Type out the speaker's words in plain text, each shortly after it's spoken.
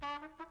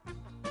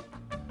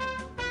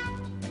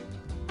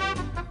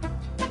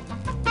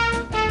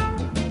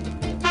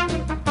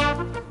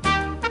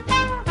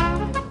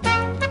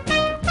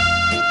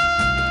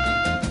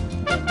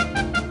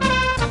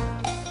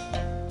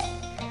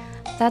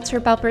That's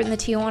Herb Alpert and the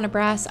Tijuana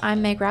Brass.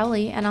 I'm Meg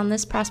Rowley, and on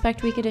this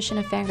Prospect Week edition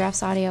of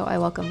Fangraphs Audio, I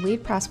welcome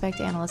lead prospect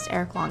analyst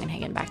Eric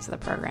Longenhagen back to the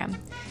program.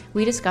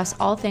 We discuss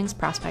all things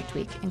Prospect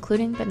Week,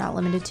 including but not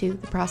limited to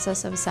the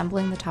process of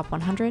assembling the top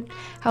 100,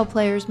 how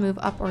players move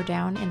up or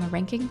down in the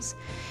rankings,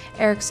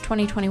 Eric's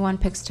 2021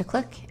 picks to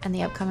click, and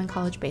the upcoming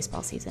college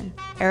baseball season.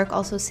 Eric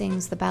also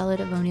sings the ballad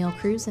of O'Neill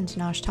Cruz and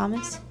Tinashe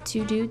Thomas,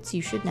 two dudes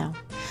you should know.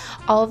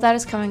 All of that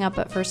is coming up,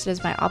 but first it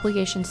is my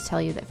obligation to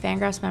tell you that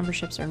Fangraphs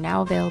memberships are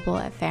now available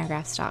at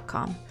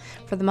fangraphs.com.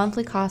 For the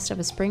monthly cost of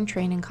a spring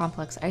training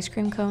complex ice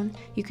cream cone,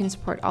 you can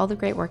support all the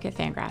great work at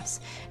Fangraphs,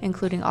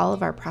 including all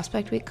of our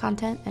Prospect Week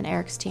content and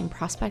Eric's team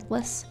prospect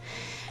lists,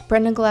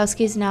 Brendan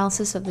Golowski's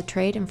analysis of the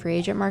trade and free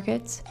agent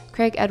markets,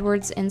 Craig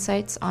Edwards'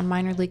 insights on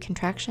minor league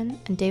contraction,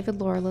 and David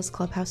Laurila's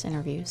clubhouse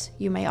interviews.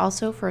 You may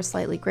also, for a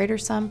slightly greater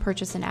sum,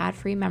 purchase an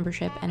ad-free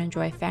membership and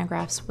enjoy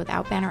Fangraphs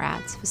without banner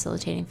ads,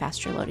 facilitating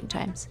faster loading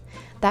times.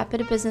 That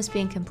bit of business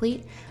being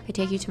complete, I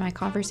take you to my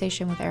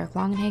conversation with Eric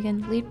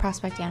Longenhagen, lead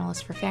prospect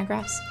analyst for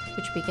Fangraphs,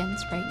 which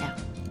begins right now.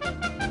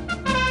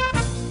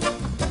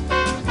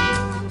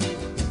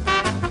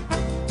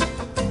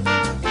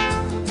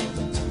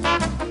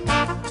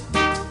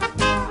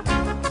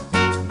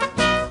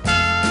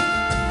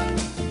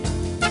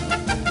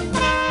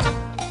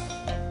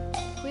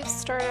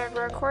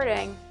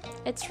 Recording.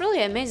 It's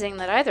really amazing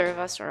that either of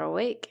us are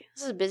awake.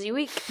 This is a busy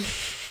week.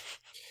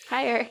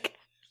 Hi, Eric.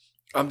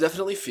 I'm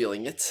definitely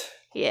feeling it.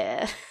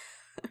 Yeah.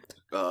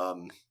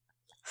 And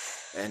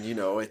you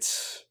know,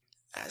 it's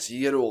as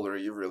you get older,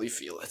 you really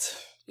feel it.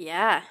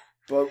 Yeah.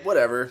 But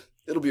whatever,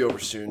 it'll be over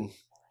soon.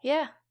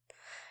 Yeah.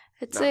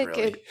 It's Not a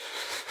really. good.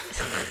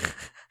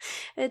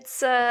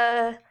 It's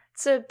a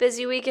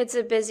busy week. It's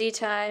a busy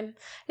time.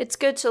 It's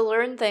good to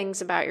learn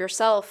things about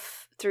yourself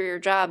through your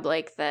job,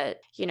 like that,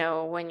 you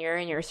know, when you're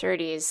in your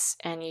 30s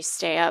and you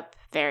stay up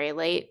very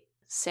late,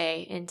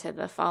 say into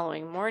the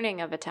following morning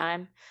of a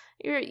time,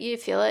 you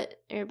feel it.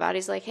 Your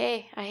body's like,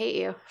 hey, I hate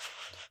you.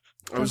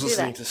 I was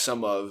listening to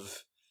some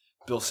of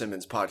Bill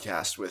Simmons'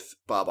 podcast with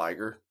Bob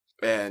Iger,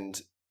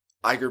 and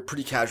Iger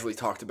pretty casually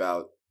talked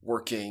about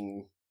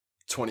working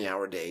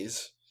 20-hour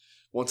days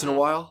once in a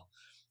while,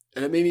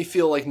 and it made me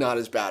feel like not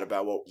as bad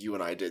about what you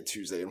and I did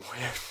Tuesday and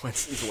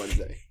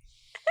Wednesday.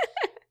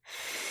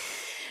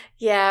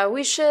 Yeah,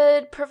 we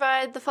should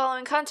provide the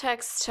following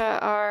context to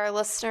our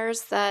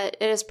listeners that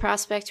it is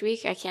Prospect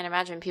Week. I can't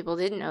imagine people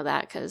didn't know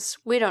that because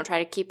we don't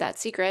try to keep that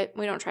secret.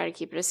 We don't try to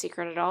keep it a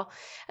secret at all.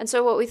 And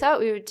so what we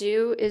thought we would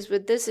do is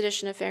with this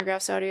edition of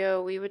Fangraphs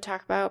Audio, we would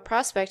talk about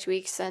Prospect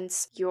Week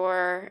since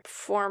your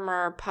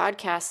former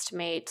podcast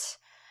mate,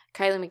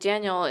 Kylie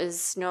McDaniel,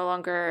 is no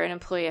longer an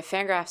employee of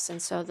Fangraphs,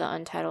 and so the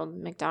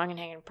Untitled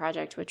McDongenhagen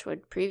Project, which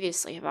would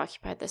previously have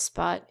occupied this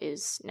spot,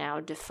 is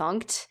now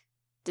defunct,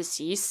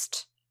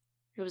 deceased.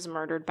 He was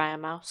murdered by a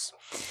mouse.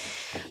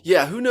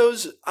 Yeah, who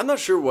knows? I'm not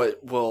sure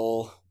what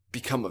will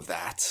become of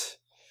that.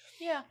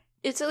 Yeah.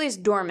 It's at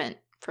least dormant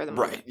for the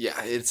moment. Right,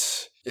 yeah.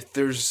 If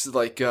there's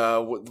like,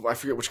 I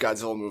forget which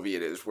Godzilla movie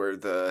it is, where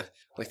the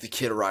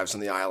kid arrives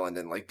on the island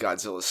and like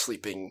Godzilla's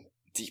sleeping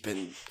deep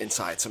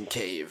inside some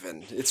cave,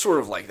 and it's sort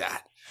of like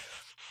that.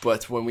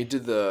 But when we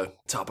did the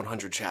Top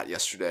 100 chat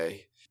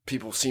yesterday,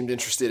 people seemed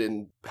interested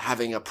in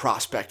having a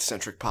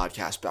prospect-centric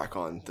podcast back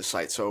on the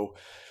site, so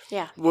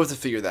yeah, we'll have to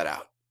figure that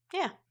out.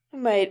 Yeah. We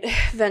might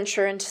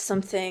venture into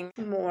something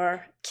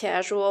more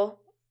casual,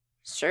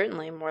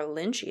 certainly more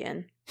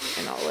Lynchian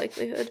in all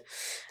likelihood.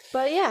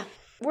 But yeah,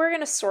 we're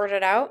going to sort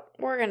it out.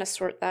 We're going to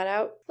sort that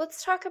out.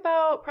 Let's talk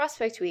about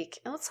Prospect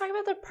Week, and let's talk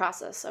about the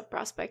process of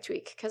Prospect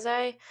Week, because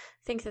I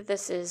think that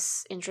this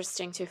is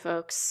interesting to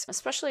folks,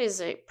 especially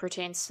as it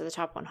pertains to the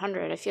top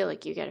 100. I feel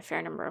like you get a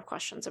fair number of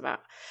questions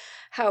about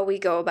how we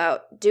go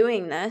about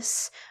doing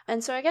this.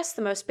 And so I guess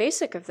the most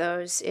basic of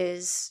those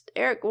is,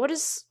 Eric, what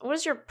is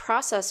your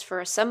process for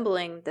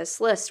assembling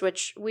this list,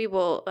 which we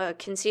will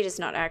concede is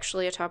not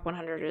actually a top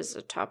 100, is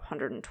a top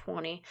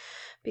 120,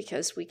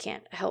 because we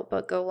can't help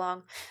but go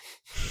long.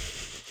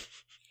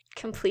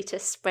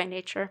 Completist by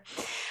nature.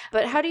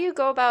 But how do you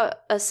go about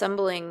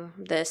assembling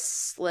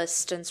this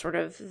list and sort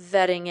of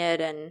vetting it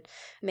and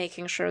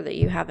making sure that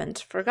you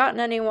haven't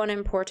forgotten anyone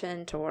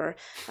important, or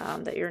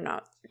that you're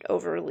not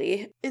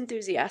overly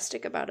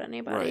enthusiastic about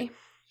anybody? Right.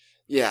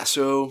 Yeah,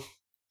 so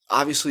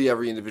obviously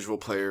every individual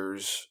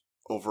player's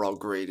overall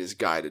grade is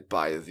guided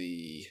by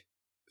the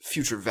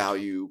future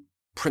value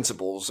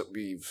principles that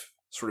we've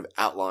sort of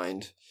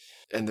outlined.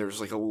 And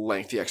there's like a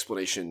lengthy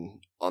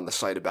explanation on the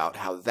site about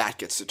how that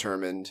gets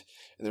determined.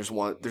 And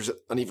there's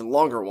an even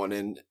longer one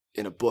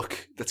in a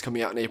book that's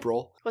coming out in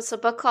April. What's the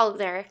book called,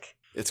 Eric?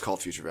 It's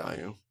called Future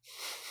Value.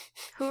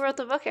 Who wrote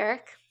the book,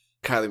 Eric?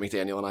 Kylie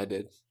McDaniel and I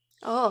did.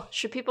 Oh,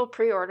 should people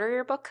pre-order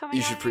your book coming out?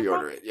 You should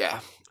pre-order it,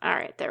 yeah. All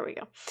right, there we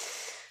go.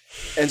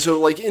 And so,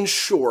 like, in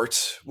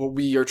short, what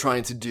we are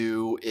trying to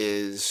do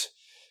is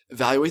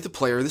evaluate the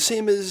player the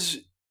same as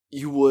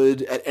you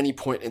would at any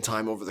point in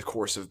time over the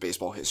course of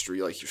baseball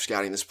history. Like, you're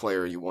scouting this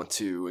player, you want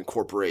to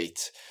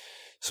incorporate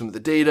some of the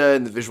data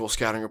and the visual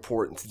scouting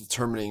report into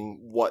determining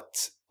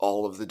what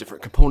all of the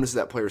different components of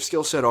that player's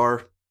skill set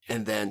are.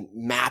 and then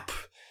map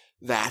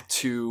that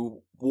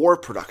to war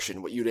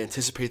production, what you'd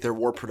anticipate their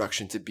war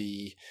production to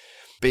be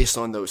based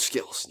on those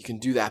skills. You can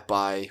do that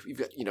by, we've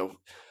got,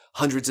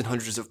 hundreds and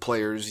hundreds of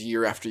players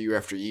year after year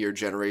after year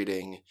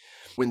generating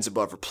wins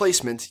above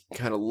replacement. You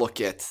kind of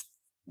look at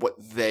what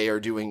they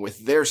are doing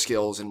with their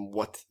skills and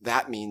what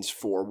that means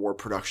for war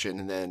production,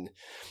 and then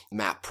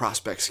map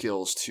prospect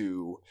skills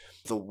to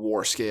the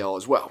war scale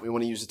as well. We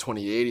want to use the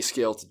 2080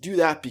 scale to do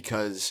that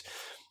because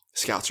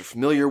scouts are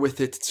familiar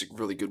with it. It's a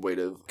really good way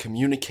to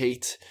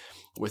communicate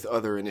with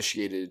other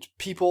initiated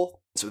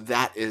people. So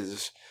that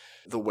is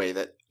the way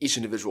that each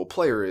individual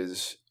player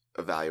is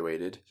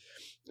evaluated.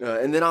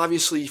 And then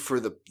obviously for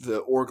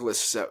the org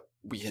lists that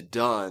we had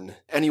done,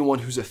 anyone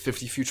who's a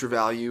 50 future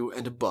value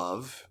and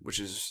above, which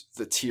is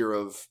the tier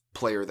of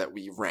player that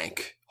we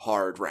rank,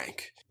 hard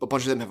rank, a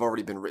bunch of them have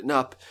already been written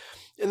up.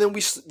 And then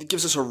it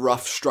gives us a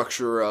rough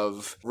structure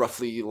of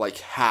roughly like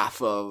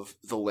half of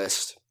the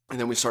list. And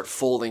then we start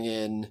folding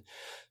in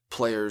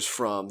players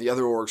from the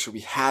other orgs who we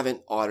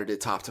haven't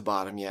audited top to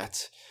bottom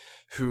yet,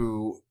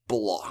 who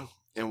belong.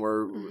 And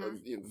we're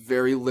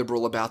very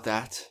liberal about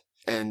that,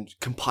 and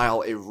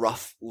compile a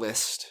rough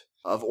list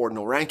of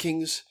ordinal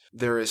rankings.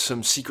 There is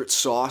some secret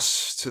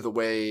sauce to the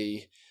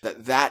way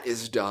that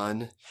is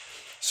done,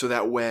 so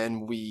that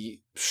when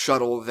we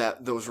shuttle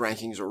those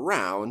rankings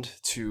around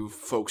to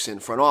folks in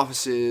front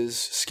offices,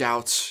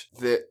 scouts,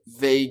 that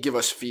they give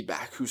us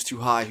feedback. Who's too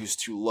high, who's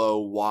too low,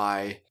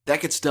 why.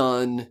 That gets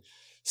done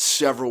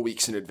several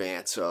weeks in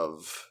advance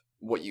of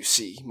what you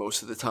see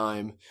most of the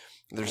time.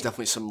 There's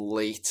definitely some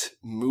late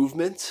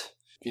movement.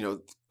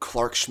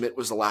 Clark Schmidt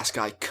was the last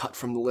guy cut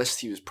from the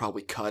list. He was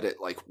probably cut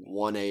at like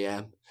 1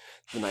 a.m.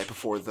 the night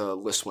before the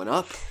list went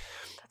up.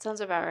 That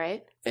sounds about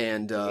right.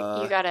 And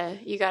you got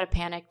a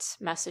panicked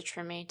message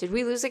from me. Did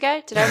we lose a guy?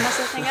 Did I mess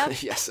that thing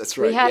up? Yes, that's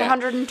right. We had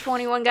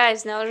 121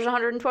 guys. Now there's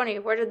 120.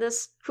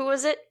 Who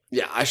was it?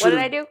 Yeah, what did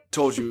I do?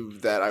 Told you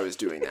that I was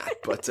doing that.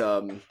 But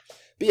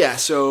yeah,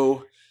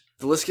 so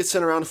the list gets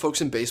sent around to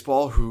folks in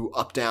baseball who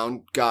up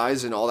down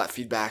guys, and all that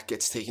feedback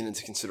gets taken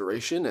into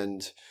consideration,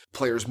 and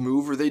players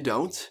move or they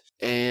don't.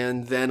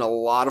 And then a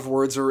lot of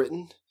words are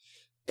written,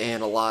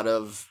 and a lot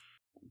of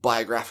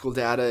biographical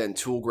data and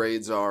tool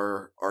grades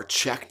are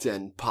checked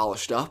and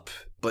polished up,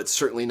 but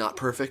certainly not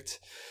perfect.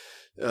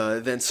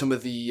 Then some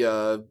of the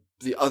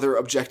other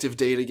objective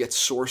data gets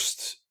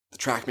sourced, the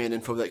TrackMan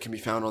info that can be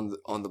found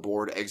on the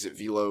board, exit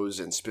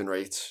velos and spin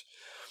rates,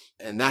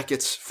 and that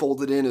gets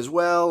folded in as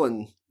well,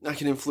 and that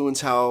can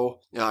influence how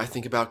I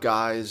think about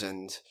guys,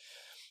 and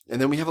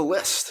then we have a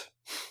list.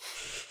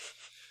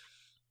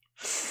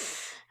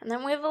 And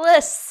then we have a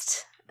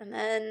list. And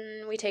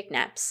then we take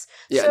naps.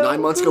 Yeah, so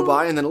 9 months go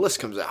by and then a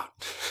list comes out.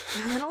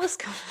 And then a list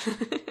comes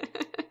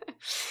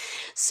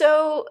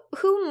So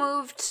who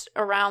moved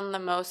around the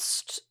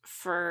most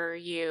for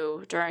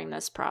you during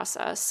this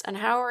process? And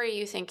how are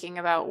you thinking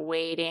about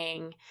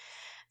weighting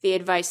the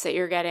advice that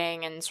you're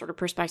getting and sort of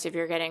perspective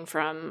you're getting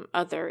from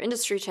other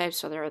industry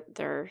types, whether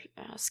they're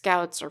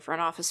scouts or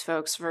front office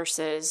folks,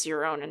 versus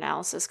your own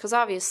analysis? Because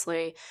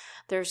obviously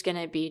there's going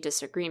to be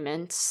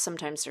disagreements.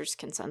 Sometimes there's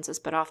consensus,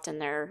 but often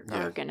there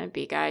are going to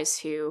be guys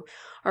who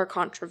are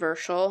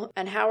controversial.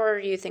 And how are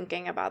you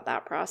thinking about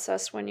that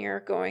process when you're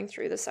going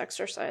through this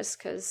exercise?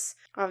 Because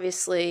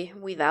obviously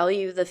we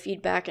value the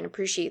feedback and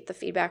appreciate the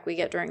feedback we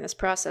get during this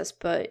process,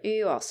 but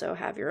you also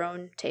have your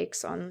own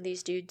takes on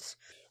these dudes.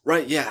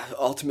 Right, yeah.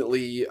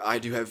 Ultimately, I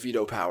do have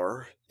veto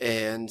power,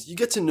 and you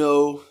get to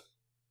know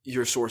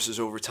your sources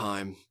over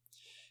time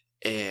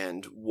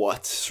and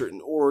what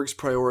certain orgs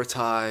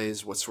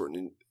prioritize, what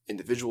certain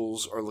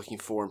individuals are looking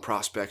for in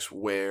prospects,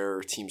 where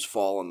teams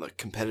fall on the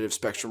competitive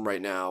spectrum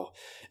right now,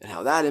 and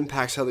how that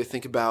impacts how they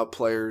think about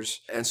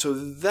players. And so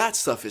that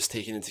stuff is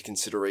taken into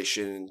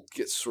consideration and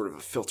gets sort of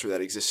a filter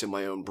that exists in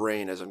my own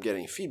brain as I'm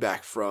getting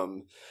feedback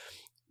from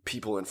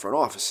people in front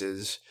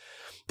offices.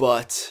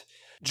 But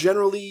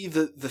generally,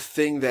 the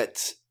thing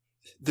that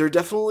there are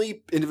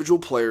definitely individual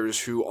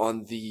players who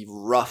on the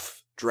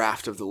rough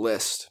draft of the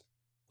list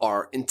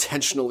are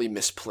intentionally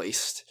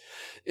misplaced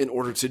in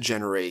order to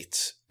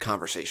generate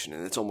conversation.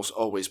 And it's almost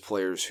always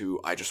players who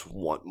I just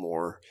want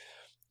more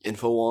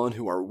info on,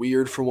 who are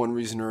weird for one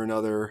reason or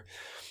another.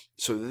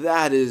 So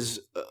that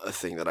is a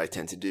thing that I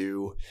tend to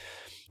do.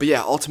 But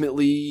yeah,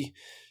 ultimately,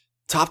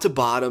 top to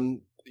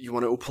bottom, you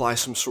want to apply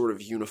some sort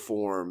of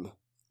uniform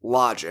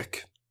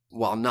logic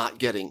while not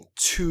getting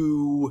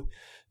too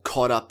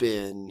caught up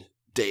in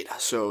data.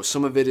 So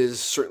some of it is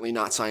certainly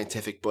not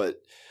scientific, but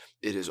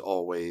it is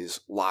always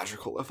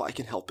logical if I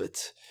can help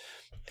it.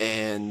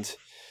 And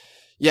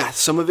yeah,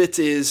 some of it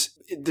is,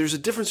 there's a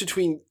difference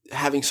between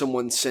having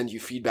someone send you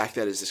feedback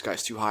that is, this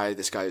guy's too high,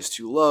 this guy is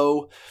too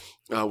low,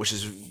 which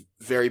is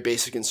very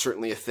basic and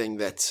certainly a thing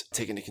that's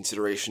taken into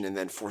consideration and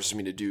then forces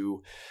me to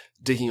do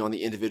digging on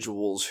the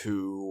individuals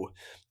who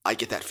I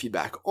get that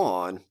feedback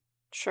on.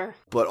 Sure.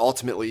 But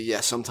ultimately,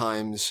 yeah,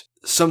 sometimes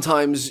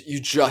you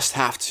just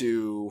have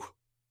to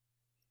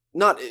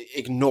not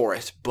ignore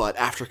it, but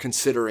after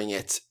considering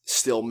it,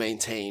 still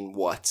maintain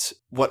what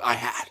I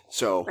had.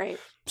 So right.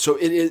 So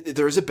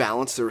there is a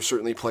balance. There are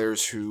certainly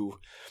players who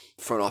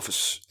front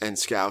office and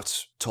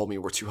scouts told me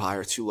were too high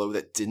or too low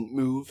that didn't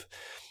move.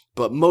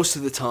 But most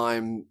of the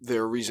time,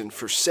 their reason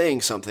for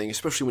saying something,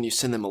 especially when you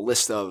send them a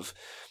list of,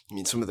 I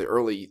mean, some of the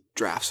early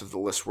drafts of the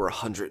list were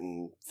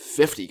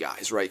 150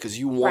 guys, right? Because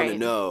you want to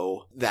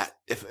know that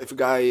if a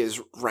guy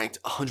is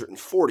ranked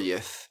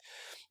 140th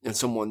and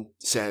someone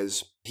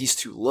says he's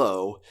too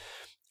low,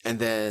 and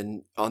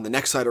then on the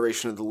next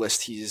iteration of the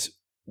list he's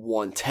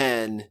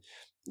 110,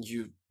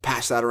 you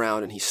pass that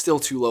around and he's still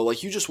too low.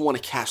 Like, you just want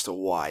to cast a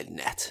wide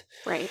net,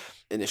 right?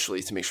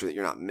 Initially, to make sure that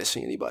you're not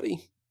missing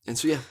anybody. And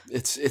so, yeah,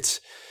 it's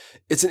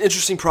an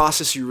interesting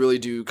process. You really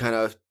do kind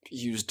of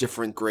use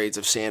different grades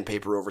of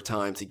sandpaper over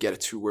time to get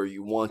it to where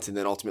you want, and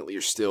then ultimately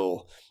you're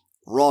still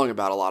wrong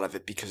about a lot of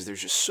it because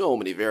there's just so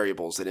many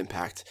variables that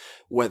impact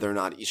whether or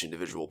not each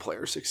individual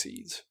player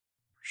succeeds.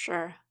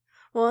 Sure.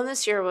 Well, and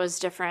this year was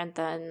different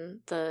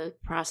than the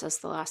process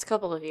the last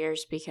couple of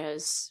years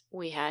because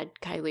we had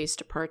Kylie's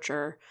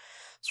departure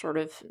sort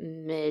of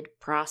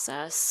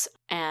mid-process,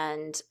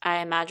 and I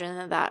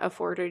imagine that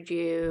afforded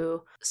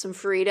you some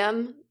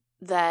freedom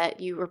that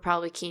you were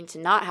probably keen to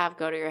not have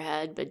go to your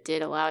head, but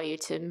did allow you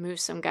to move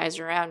some guys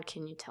around.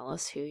 Can you tell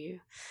us who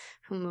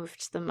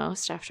moved the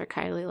most after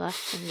Kylie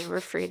left and you were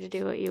free to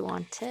do what you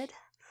wanted?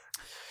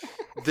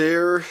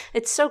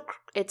 It's so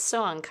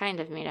unkind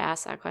of me to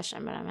ask that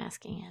question, but I'm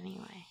asking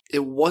anyway.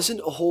 It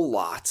wasn't a whole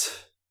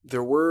lot.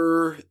 There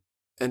were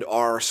and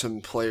are some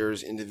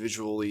players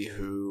individually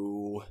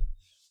who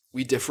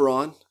we differ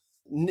on.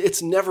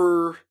 It's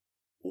never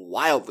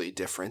wildly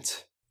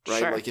different. Right?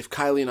 Sure. Like if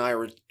Kylie and I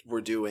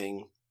were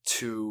doing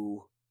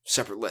two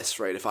separate lists,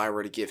 right? If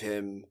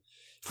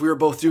we were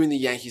both doing the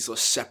Yankees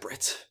list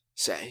separate,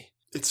 say,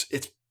 it's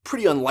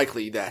pretty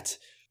unlikely that,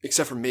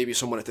 except for maybe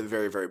someone at the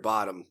very, very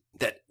bottom,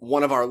 that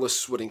one of our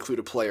lists would include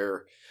a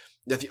player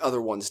that the other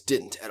ones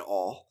didn't at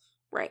all.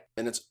 Right.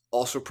 And it's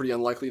also pretty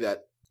unlikely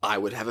that I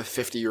would have a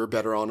 50 or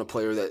better on a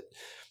player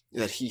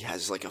that he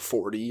has like a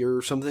 40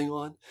 or something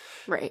on.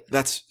 Right.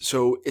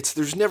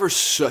 There's never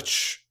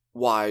such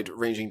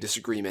wide-ranging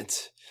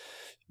disagreement.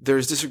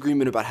 There's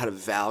disagreement about how to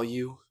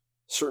value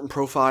certain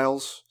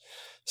profiles.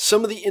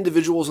 Some of the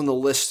individuals on the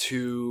list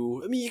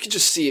who, I mean, you can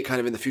just see it kind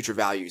of in the future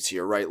value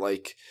tier, right?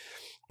 Like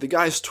the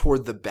guys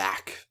toward the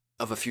back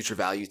of a future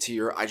value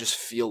tier, I just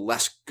feel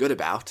less good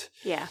about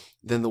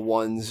than the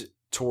ones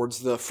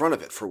towards the front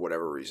of it for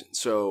whatever reason.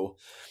 So,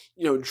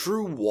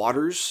 Drew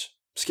Waters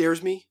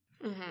scares me.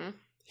 Mm-hmm.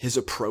 His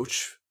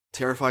approach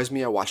terrifies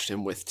me. I watched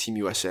him with Team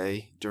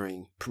USA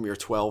during Premier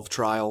 12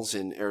 trials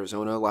in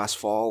Arizona last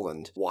fall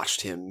and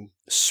watched him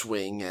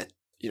swing at,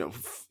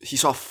 he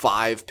saw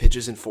 5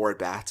 pitches in 4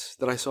 at-bats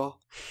that I saw.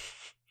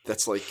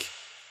 That's like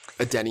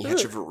a Denny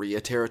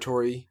Hechavarria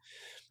territory.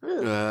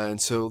 And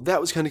so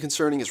that was kind of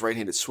concerning. His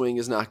right-handed swing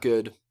is not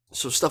good.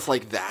 So stuff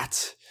like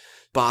that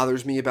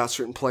bothers me about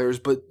certain players,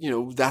 but,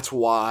 that's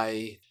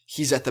why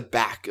he's at the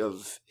back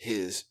of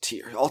his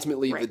tier.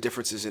 Ultimately, the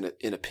differences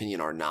in opinion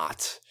are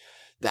not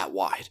that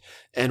wide.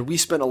 And we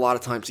spent a lot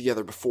of time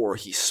together before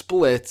he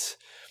split,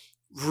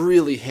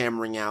 really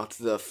hammering out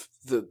the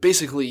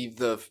basically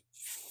the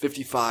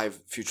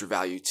 55 future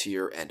value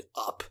tier and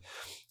up.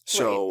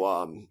 So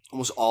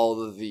almost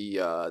all of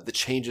the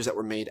changes that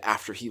were made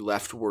after he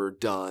left were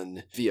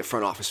done via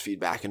front office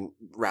feedback and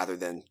rather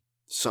than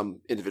some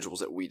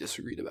individuals that we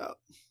disagreed about.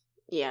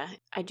 Yeah,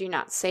 I do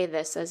not say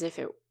this as if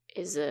it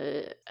is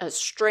a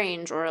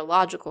strange or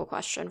illogical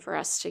question for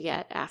us to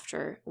get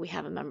after we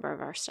have a member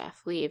of our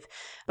staff leave.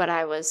 But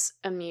I was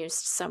amused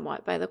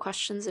somewhat by the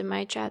questions in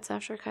my chats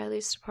after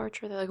Kylie's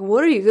departure. They're like,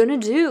 what are you going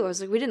to do? I was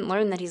like, we didn't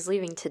learn that he's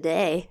leaving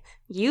today.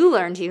 You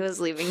learned he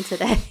was leaving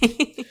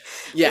today.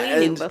 Yeah,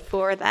 we knew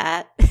before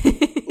that.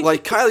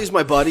 Like, Kylie's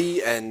my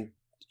buddy, and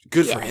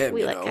good for him,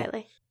 we like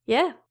Kylie.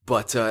 Yeah.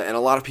 But, and a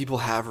lot of people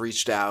have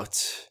reached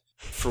out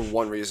for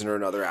one reason or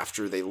another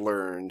after they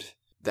learned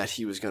that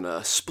he was going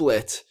to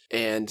split.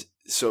 And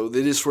so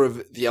that is sort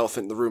of the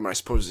elephant in the room. I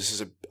suppose this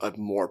is a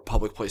more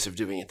public place of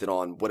doing it than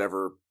on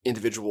whatever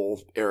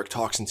individual Eric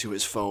talks into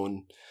his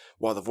phone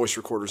while the voice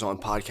recorder's on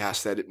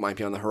podcast that it might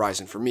be on the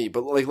horizon for me.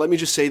 But let me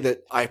just say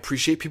that I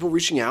appreciate people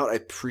reaching out. I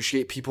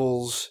appreciate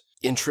people's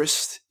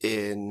interest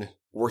in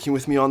working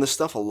with me on this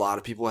stuff. A lot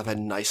of people have had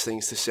nice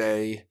things to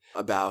say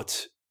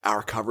about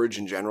our coverage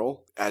in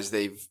general as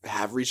they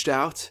have reached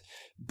out.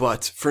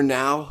 But for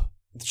now,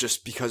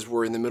 just because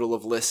we're in the middle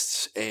of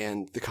lists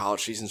and the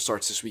college season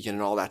starts this weekend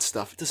and all that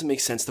stuff, it doesn't make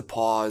sense to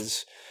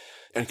pause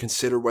and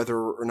consider whether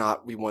or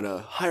not we want to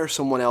hire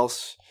someone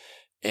else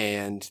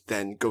and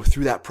then go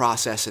through that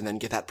process and then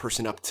get that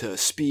person up to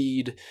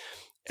speed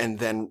and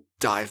then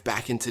dive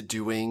back into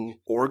doing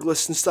org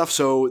lists and stuff.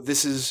 So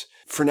this is,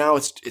 for now,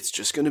 it's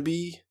just going to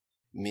be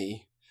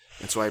me.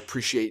 And so I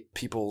appreciate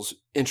people's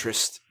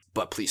interest,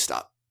 but please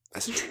stop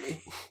messaging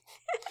me.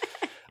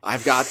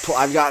 I've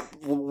got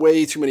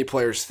way too many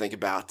players to think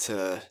about,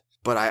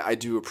 but I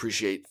do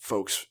appreciate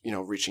folks,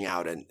 reaching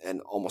out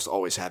and almost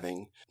always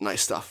having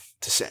nice stuff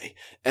to say.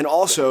 And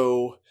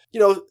also,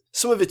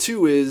 some of it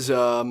too is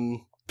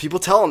people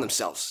telling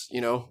themselves,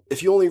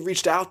 if you only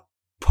reached out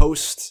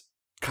post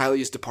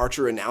Kylie's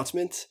departure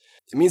announcement,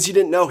 it means he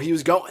didn't know he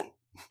was going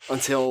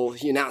until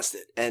he announced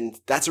it. And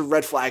that's a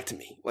red flag to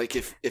me. Like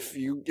if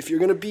you're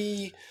going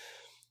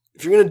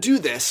to do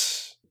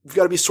this, you've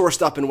got to be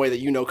sourced up in a way that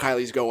you know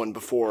Kylie's going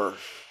before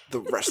the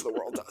rest of the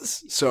world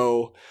does.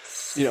 So,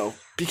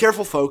 be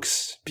careful,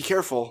 folks. Be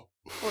careful.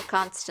 We're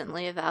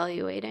constantly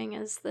evaluating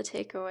is the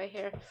takeaway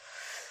here.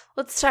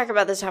 Let's talk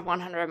about the top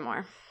 100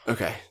 more.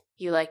 Okay.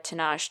 You like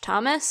Tanaj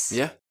Thomas.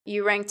 Yeah.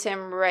 You ranked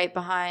him right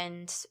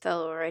behind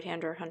fellow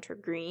right-hander Hunter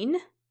Greene.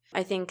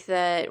 I think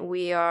that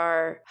we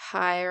are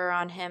higher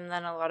on him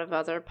than a lot of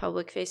other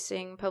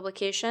public-facing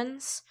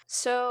publications.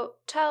 So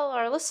tell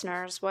our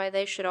listeners why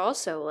they should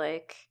also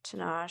like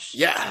Tanaj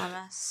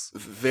Thomas.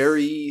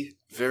 Very,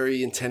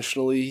 very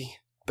intentionally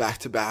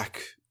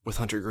back-to-back with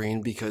Hunter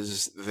Greene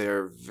because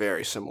they're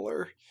very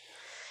similar.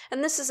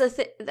 And this is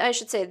I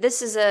should say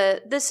this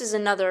is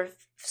another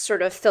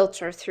sort of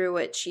filter through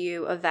which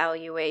you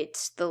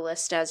evaluate the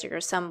list as you're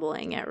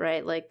assembling it,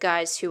 right? Like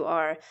guys who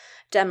are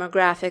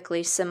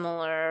demographically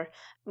similar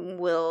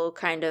will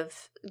kind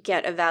of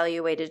get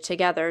evaluated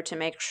together to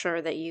make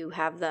sure that you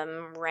have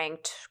them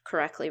ranked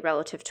correctly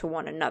relative to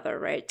one another,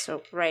 right?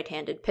 So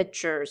right-handed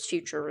pitchers,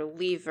 future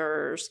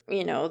relievers,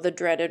 the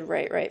dreaded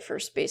right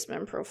first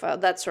baseman profile,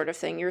 that sort of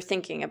thing. You're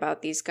thinking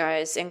about these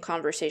guys in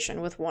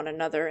conversation with one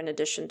another in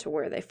addition to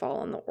where they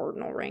fall in the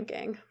ordinal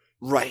ranking.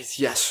 Right,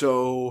 yes.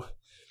 So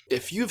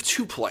if you have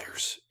two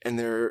players and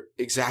they're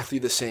exactly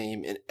the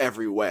same in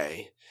every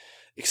way,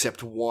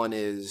 except one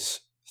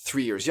is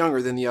 3 years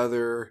younger than the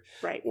other,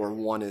 right, or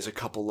one is a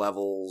couple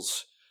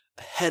levels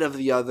ahead of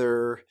the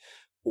other,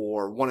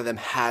 or one of them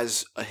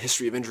has a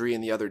history of injury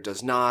and the other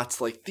does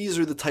not. Like, these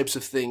are the types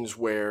of things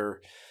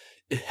where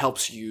it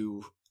helps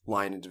you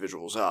line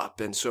individuals up.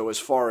 And so as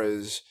far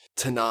as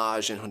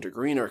Tanaj and Hunter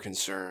Greene are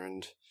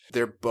concerned,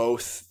 they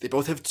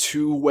both have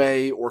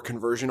two-way or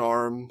conversion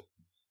arm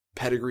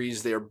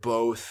pedigrees. They're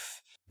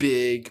both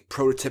big,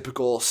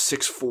 prototypical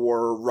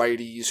 6'4"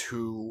 righties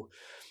who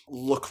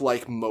look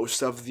like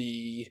most of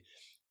the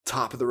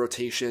top of the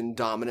rotation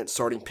dominant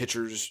starting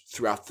pitchers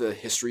throughout the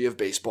history of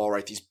baseball,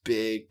 right? These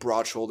big,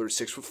 broad-shouldered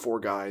 6'4"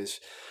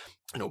 guys,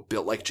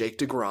 built like Jake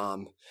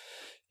DeGrom.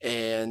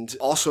 And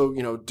also,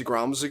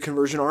 DeGrom's a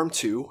conversion arm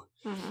too.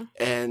 Mm-hmm.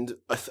 And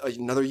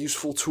another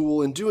useful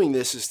tool in doing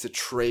this is to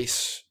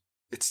trace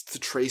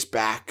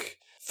back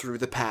through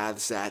the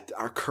paths that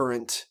our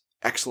current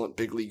excellent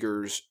big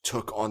leaguers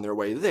took on their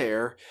way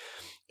there.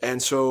 And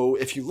so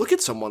if you look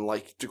at someone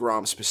like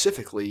DeGrom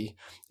specifically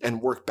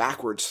and work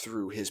backwards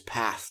through his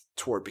path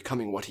toward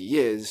becoming what he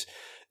is,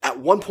 at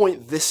one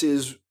point this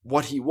is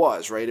what he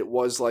was, right? It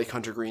was like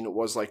Hunter Greene. It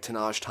was like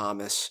Tanaj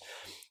Thomas.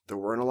 There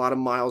weren't a lot of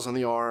miles on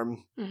the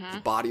arm. Mm-hmm.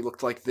 The body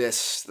looked like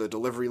this. The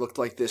delivery looked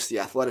like this. The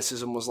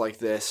athleticism was like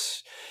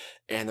this.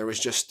 And there was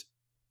just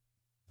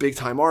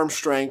big-time arm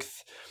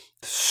strength,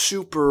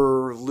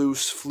 super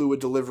loose, fluid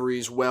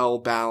deliveries,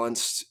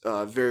 well-balanced,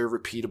 very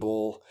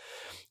repeatable.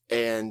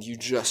 And you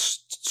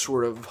just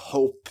sort of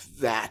hope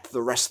that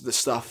the rest of the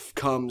stuff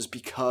comes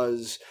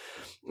because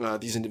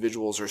these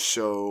individuals are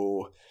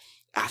so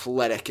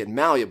athletic and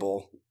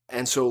malleable.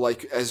 And so,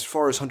 like, as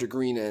far as Hunter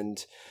Greene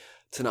and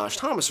Tanaj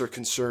Thomas are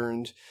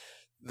concerned,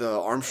 the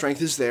arm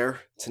strength is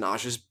there.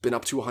 Tanaj has been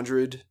up to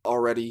 100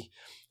 already.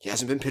 He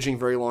hasn't been pitching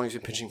very long. He's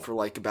been pitching for,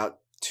 like, about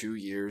 2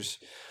 years.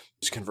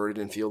 He's a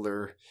converted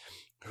infielder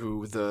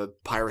who the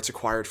Pirates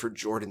acquired for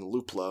Jordan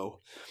Luplow.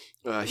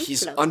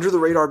 He's under the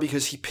radar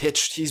because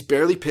he's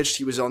barely pitched.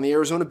 He was on the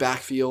Arizona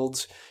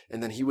backfields,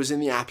 and then he was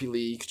in the Appy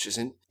League, which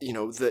isn't,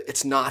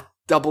 it's not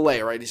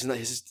Double-A, right?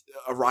 His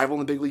arrival in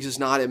the big leagues is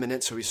not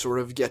imminent, so he sort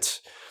of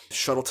gets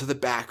shuttled to the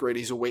back, right?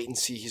 He's a wait and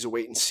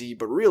see,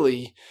 but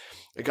really,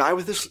 a guy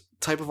with this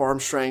type of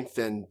arm strength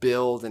and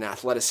build and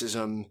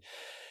athleticism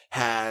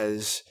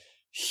has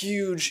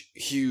huge,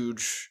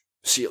 huge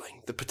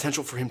ceiling. The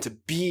potential for him to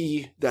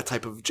be that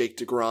type of Jake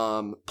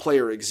DeGrom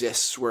player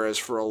exists, whereas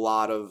for a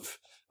lot of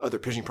other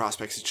pitching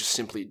prospects, it just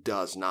simply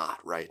does not,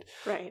 right?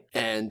 Right.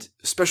 And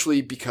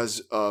especially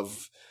because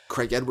of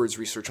Craig Edwards'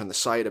 research on the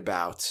site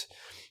about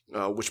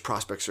which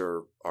prospects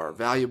are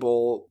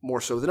valuable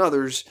more so than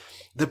others,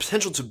 the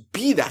potential to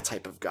be that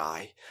type of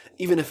guy,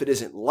 even if it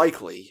isn't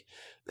likely,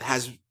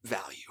 has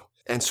value.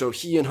 And so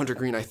he and Hunter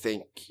Greene, I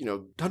think,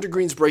 Hunter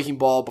Greene's breaking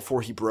ball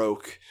before he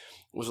broke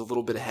was a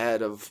little bit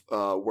ahead of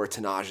where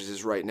Tanaj's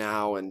is right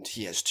now, and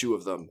he has two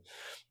of them.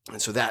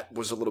 And so that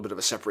was a little bit of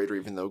a separator,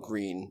 even though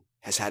Greene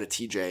has had a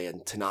TJ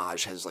and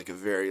Tanaj has like a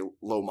very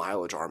low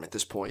mileage arm at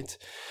this point.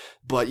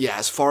 But yeah,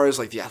 as far as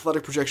like the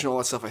athletic projection, all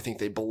that stuff, I think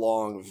they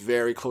belong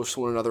very close to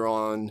one another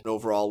on an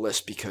overall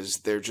list because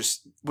they're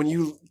just, when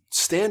you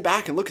stand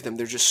back and look at them,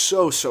 they're just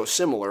so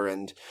similar.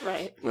 And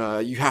right.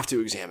 You have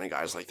to examine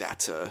guys like that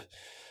to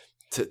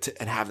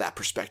and have that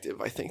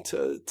perspective, I think,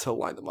 to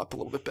line them up a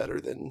little bit better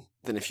than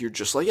if you're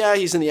just like, yeah,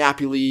 he's in the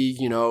Appy League,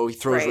 he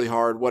throws really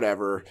hard,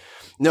 whatever.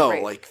 No,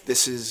 like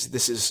this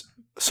is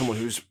someone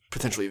who's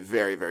potentially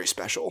very, very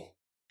special.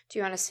 Do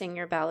you want to sing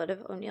your ballad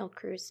of O'Neill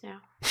Cruz now?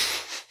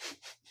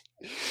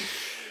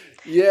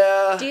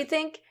 Yeah. Do you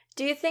think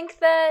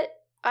that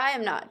I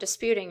am not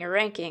disputing your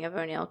ranking of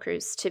Oneil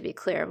Cruz, to be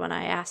clear, when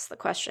I ask the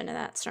question in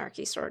that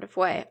snarky sort of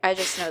way. I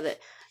just know that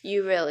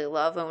you really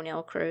love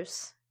Oneil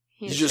Cruz.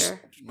 You just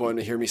want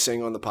to hear me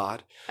sing on the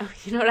pod? Oh,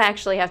 you don't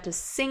actually have to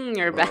sing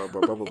your best.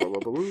 But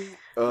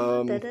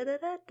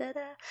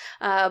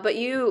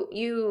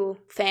you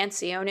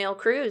fancy Oneil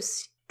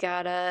Cruz.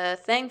 Got a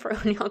thing for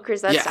Oneil Cruz.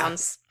 That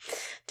sounds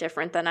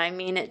different than I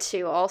mean it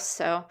to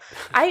also.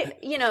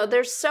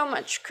 There's so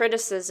much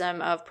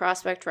criticism of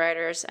prospect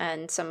writers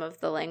and some of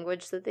the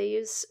language that they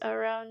use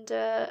around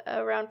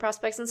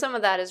prospects, and some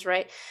of that is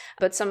right,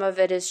 but some of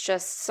it is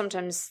just,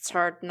 sometimes it's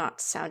hard not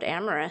to sound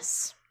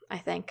amorous, I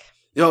think.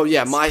 Oh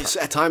yeah,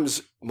 at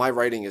times my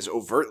writing is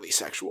overtly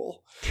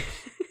sexual.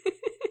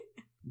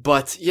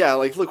 But yeah,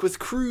 like look, with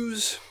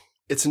Cruz,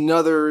 it's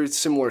similar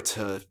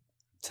to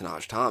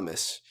Naj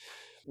Thomas,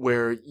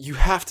 where you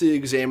have to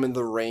examine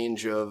the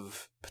range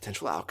of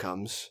potential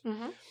outcomes.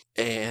 Mm-hmm.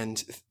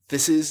 And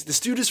this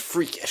dude is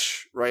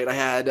freakish, right? I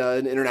had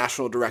an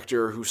international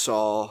director who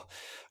saw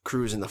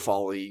Cruz in the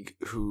Fall League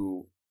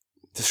who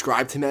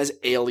described him as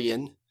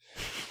alien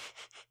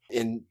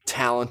in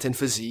talent and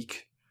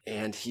physique.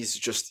 And he's a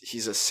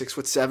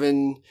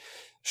 6'7"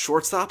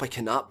 shortstop. I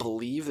cannot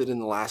believe that in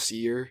the last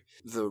year,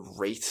 the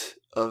rate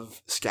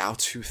of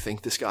scouts who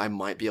think this guy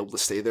might be able to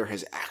stay there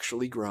has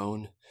actually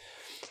grown.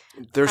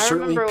 There's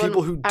certainly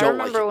people who don't like him.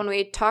 I remember when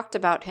we talked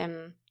about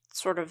him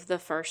sort of the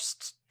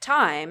first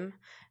time,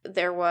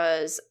 there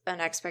was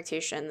an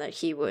expectation that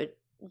he would,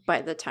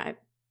 by the time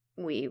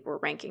we were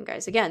ranking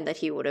guys again, that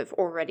he would have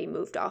already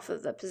moved off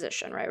of the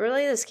position, right?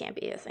 Really, this can't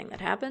be a thing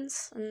that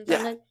happens.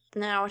 And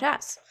now it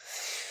has.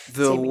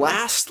 The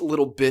last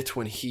little bit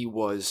when he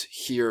was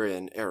here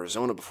in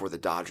Arizona before the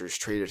Dodgers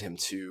traded him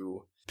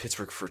to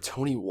Pittsburgh for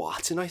Tony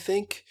Watson, I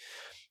think.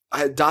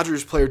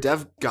 Dodgers player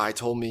dev guy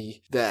told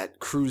me that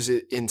Cruz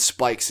in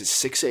spikes is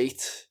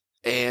 6'8".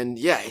 And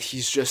yeah,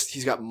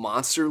 he's got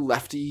monster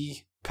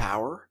lefty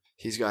power.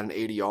 He's got an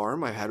 80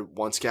 arm. I had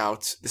one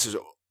scout, this is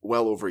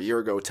well over a year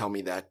ago, tell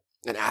me that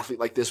an athlete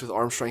like this with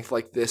arm strength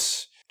like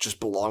this just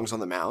belongs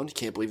on the mound. You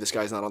can't believe this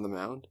guy's not on the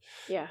mound.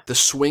 Yeah. The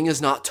swing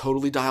is not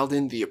totally dialed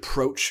in. The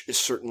approach is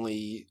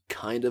certainly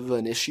kind of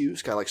an issue.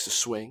 This guy likes to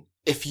swing.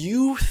 If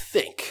you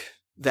think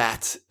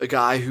that a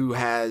guy who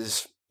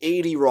has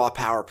 80 raw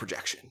power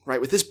projection, right,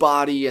 with this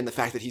body and the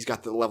fact that he's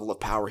got the level of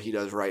power he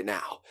does right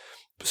now,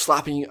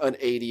 slapping an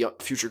 80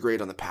 future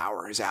grade on the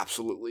power is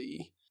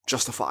absolutely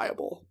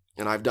justifiable,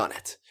 and I've done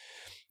it.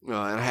 And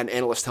I had an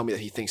analyst tell me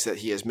that he thinks that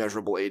he has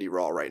measurable 80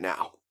 raw right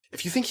now.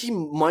 If you think he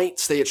might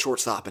stay at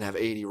shortstop and have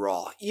 80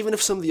 raw, even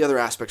if some of the other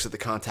aspects of the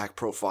contact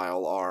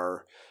profile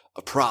are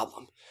a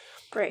problem,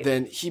 right,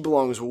 then he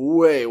belongs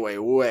way, way,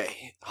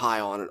 way high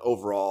on an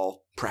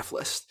overall pref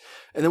list.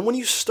 And then when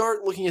you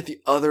start looking at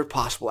the other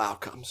possible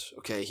outcomes,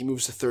 okay, he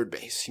moves to third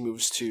base, he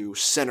moves to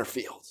center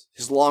field.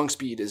 His long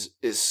speed is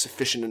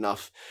sufficient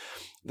enough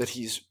that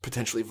he's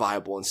potentially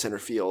viable in center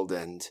field,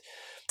 and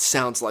it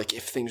sounds like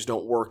if things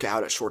don't work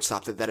out at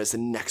shortstop, that is the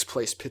next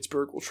place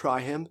Pittsburgh will try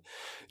him,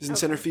 is in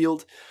center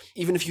field.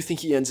 Even if you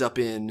think he ends up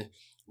in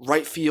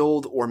right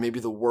field or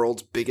maybe the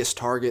world's biggest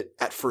target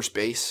at first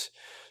base,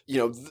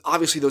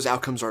 obviously those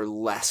outcomes are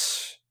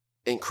less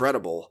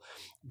incredible,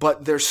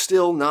 but they're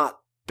still not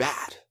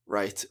bad,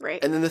 right?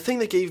 Right. And then the thing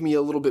that gave me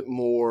a little bit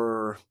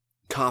more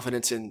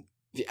confidence in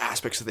the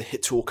aspects of the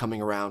hit tool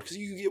coming around, because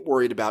you get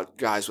worried about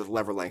guys with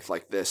lever length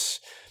like this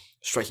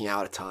striking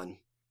out a ton,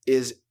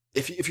 is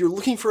if you're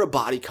looking for a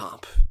body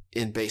comp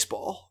in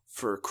baseball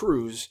for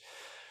Cruz,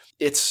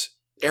 it's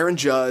Aaron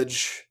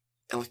Judge,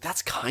 and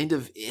that's kind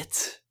of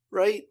it,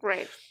 right?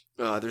 Right.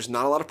 There's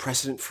not a lot of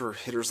precedent for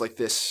hitters like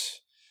this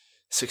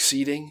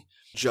succeeding.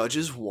 Judge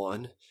is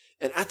one,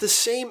 and at the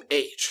same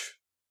age,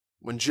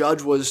 when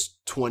Judge was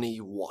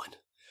 21,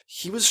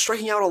 he was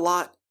striking out a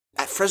lot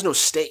at Fresno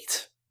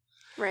State.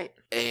 Right.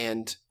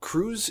 And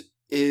Cruz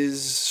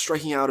is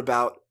striking out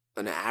about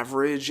an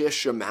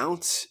average-ish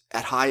amount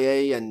at high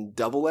A and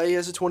double A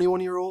as a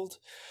 21-year-old.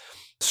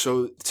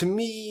 So to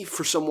me,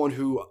 for someone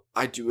who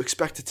I do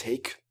expect to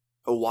take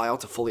a while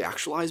to fully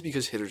actualize,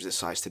 because hitters this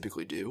size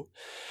typically do,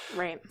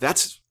 right,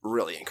 that's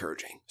really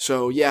encouraging.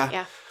 So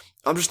yeah.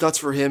 I'm just nuts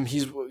for him.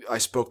 I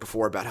spoke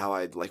before about how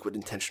I would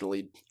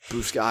intentionally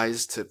boost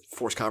guys to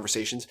force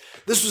conversations.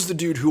 This was the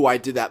dude who I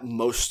did that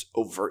most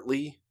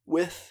overtly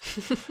with.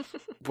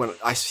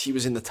 He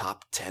was in the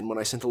top 10 when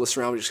I sent the list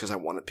around, just because I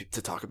wanted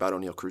to talk about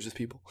Oneil Cruz with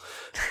people.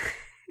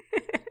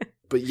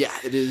 But yeah,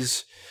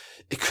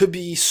 it could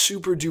be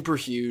super duper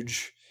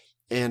huge.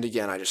 And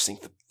again, I just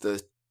think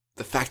that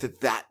the fact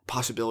that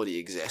possibility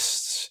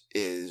exists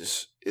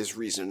is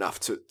reason enough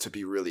to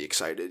be really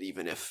excited,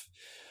 even if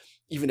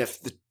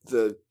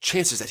the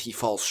chances that he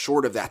falls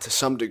short of that to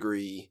some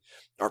degree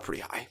are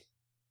pretty high.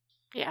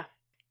 Yeah.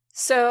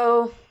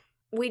 So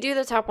we do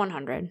the top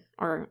 100,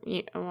 or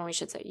we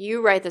should say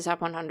you write the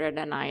top 100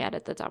 and I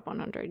edit the top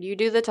 100. You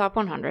do the top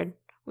 100.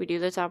 We do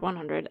the top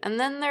 100. And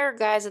then there are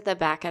guys at the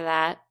back of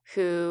that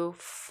who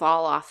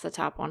fall off the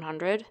top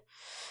 100.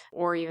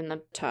 or even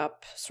the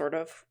top sort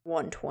of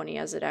 120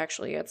 as it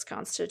actually gets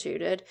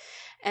constituted.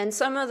 And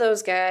some of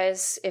those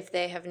guys, if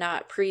they have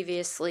not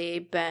previously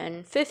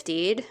been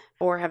 50'd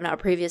or have not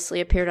previously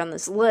appeared on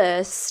this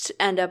list,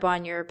 end up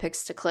on your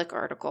Picks to Click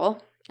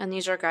article. And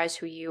these are guys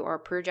who you are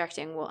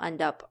projecting will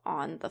end up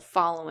on the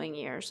following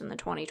years in the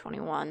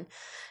 2021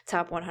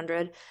 top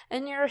 100.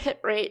 And your hit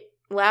rate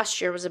last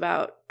year was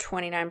about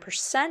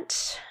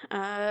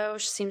 29%,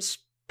 which seems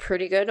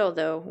pretty good,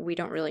 although we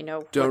don't really know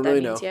what that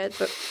means yet.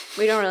 But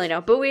we don't really know.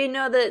 But we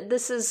know that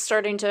this is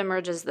starting to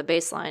emerge as the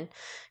baseline,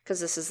 because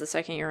this is the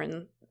second year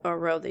in a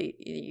row that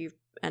you've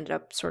ended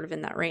up sort of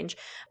in that range.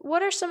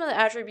 What are some of the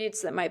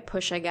attributes that might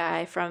push a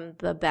guy from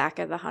the back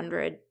of the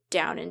 100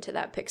 down into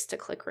that Picks to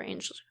Click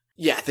range?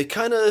 Yeah, they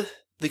kind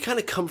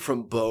of come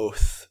from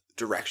both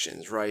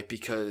directions, right?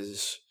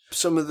 Because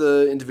some of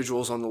the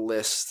individuals on the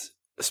list,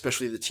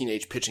 especially the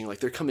teenage pitching, like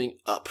they're coming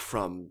up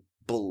from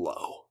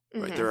below,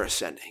 right? Mm-hmm. They're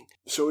ascending.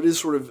 So it is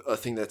sort of a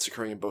thing that's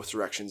occurring in both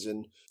directions.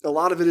 And a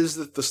lot of it is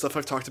the stuff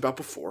I've talked about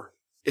before.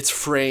 It's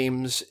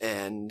frames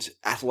and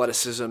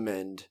athleticism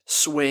and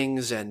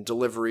swings and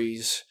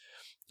deliveries.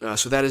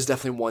 So that is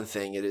definitely one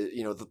thing. It is,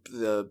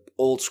 the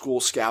old school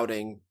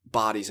scouting,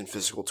 bodies and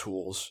physical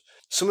tools.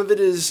 Some of it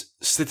is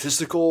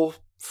statistical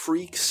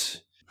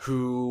freaks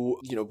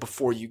who,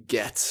 before you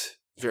get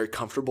very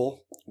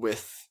comfortable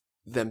with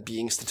them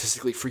being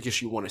statistically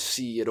freakish, you want to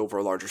see it over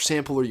a larger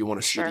sample, or you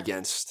want to see it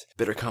against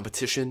better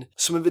competition.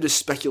 Some of it is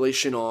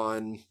speculation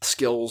on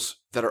skills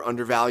that are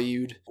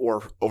undervalued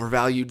or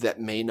overvalued that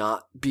may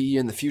not be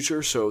in the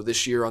future. So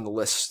this year on the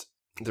list,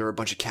 there are a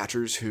bunch of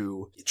catchers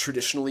who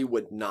traditionally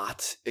would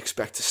not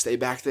expect to stay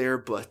back there,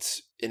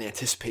 but in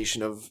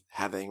anticipation of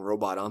having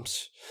robot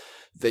umps,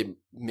 they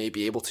may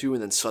be able to,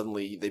 and then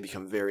suddenly they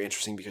become very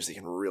interesting because they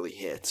can really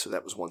hit. So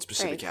that was one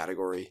specific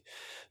category.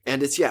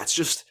 And it's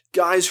just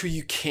guys who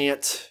you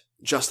can't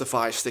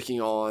justify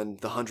sticking on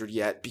the 100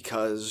 yet,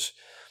 because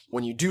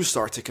when you do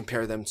start to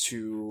compare them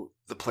to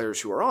the players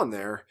who are on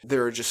there,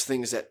 there are just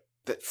things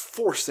that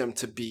force them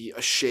to be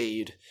a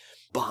shade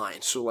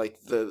behind. So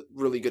like the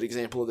really good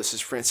example of this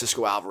is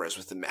Francisco Alvarez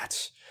with the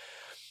Mets.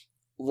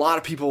 A lot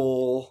of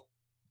people,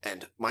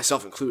 and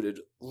myself included,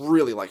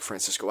 really like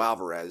Francisco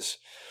Alvarez.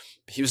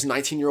 He was a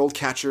 19-year-old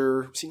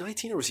catcher. Was he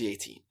 19 or was he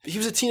 18? He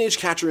was a teenage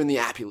catcher in the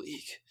Appy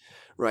League,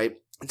 right?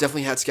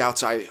 Definitely had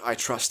scouts I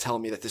trust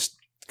telling me that this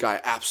guy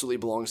absolutely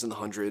belongs in the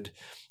 100,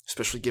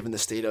 especially given the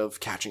state of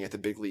catching at the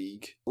big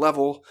league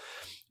level.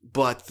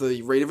 But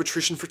the rate of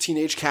attrition for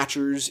teenage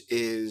catchers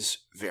is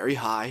very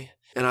high.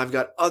 And I've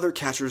got other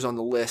catchers on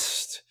the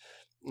list,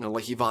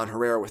 like Ivan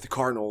Herrera with the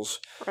Cardinals,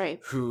 right?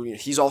 Who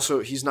he's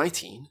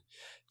 19,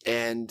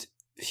 and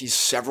he's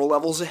several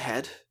levels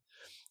ahead.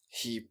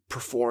 He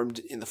performed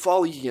in the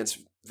fall league against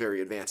very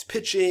advanced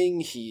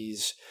pitching.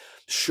 He's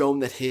shown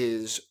that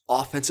his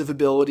offensive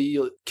ability,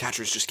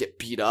 catchers just get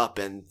beat up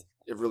and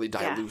it really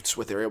dilutes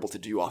what they're able to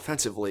do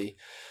offensively.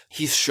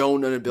 He's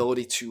shown an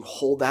ability to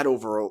hold that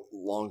over a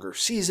longer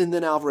season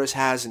than Alvarez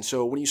has. And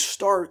so when you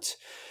start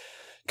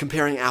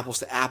comparing apples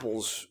to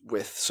apples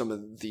with some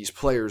of these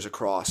players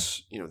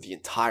across, the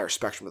entire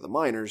spectrum of the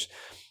minors,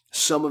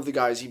 some of the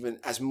guys, even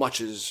as much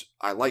as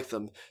I like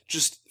them,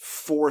 just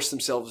force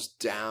themselves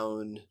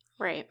down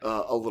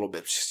a little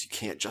bit. Just, you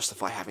can't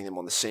justify having them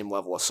on the same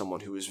level as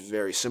someone who is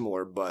very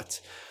similar, but,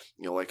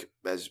 like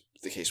as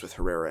the case with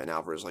Herrera and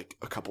Alvarez, like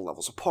a couple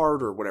levels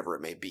apart or whatever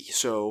it may be.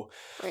 So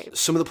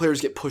some of the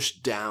players get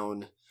pushed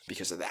down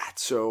because of that.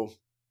 So,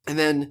 and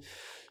then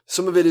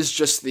some of it is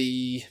just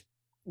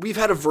we've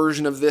had a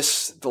version of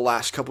this the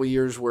last couple of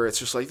years where it's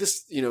just like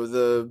this,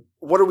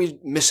 what are we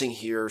missing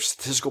here?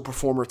 Statistical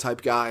performer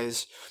type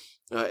guys.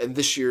 And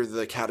this year,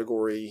 the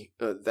category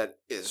that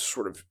is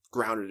sort of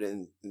grounded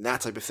in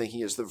that type of thinking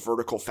is the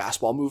vertical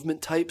fastball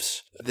movement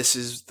types. This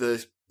is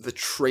the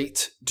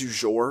trait du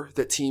jour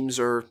that teams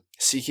are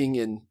seeking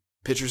in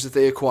pitchers that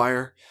they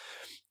acquire.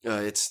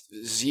 It's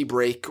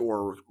Z-break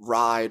or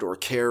ride or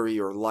carry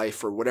or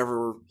life or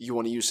whatever you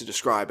want to use to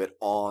describe it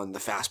on the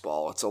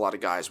fastball. It's a lot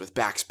of guys with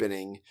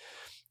backspinning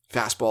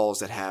fastballs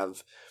that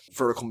have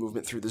vertical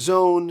movement through the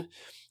zone,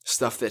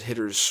 stuff that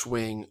hitters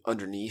swing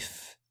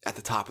underneath at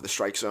the top of the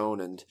strike zone.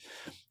 And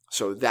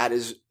so that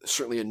is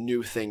certainly a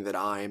new thing that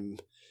I'm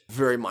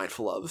very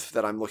mindful of,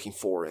 that I'm looking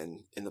for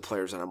in the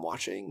players that I'm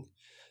watching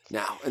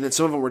now. And then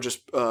some of them were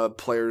just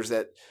players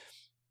that,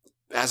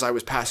 as I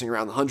was passing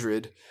around the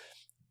 100,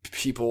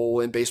 people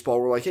in baseball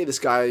were like, hey, this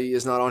guy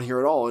is not on here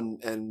at all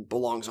and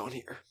belongs on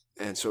here.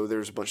 And so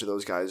there's a bunch of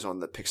those guys on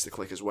the Picks to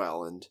Click as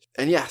well. And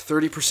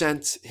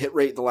 30% hit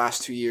rate the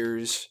last 2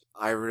 years.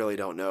 I really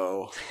don't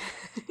know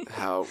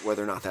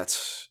whether or not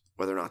that's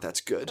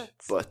good.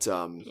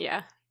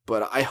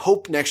 But I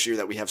hope next year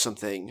that we have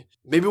something.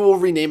 Maybe we'll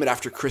rename it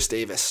after Chris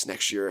Davis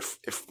next year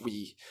if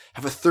we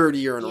have a third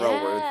year in a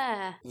row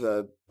where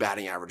the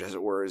batting average, as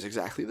it were, is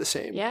exactly the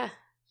same. Yeah.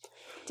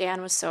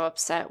 Dan was so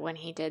upset when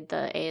he did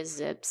the A's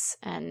Zips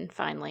and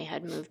finally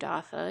had moved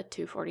off a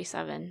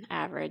 247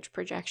 average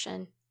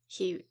projection.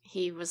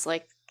 He was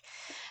like,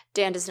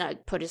 Dan does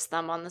not put his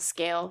thumb on the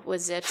scale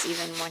with Zips,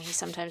 even when he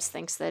sometimes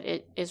thinks that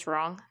it is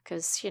wrong,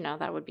 because,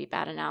 that would be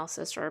bad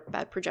analysis or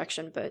bad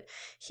projection. But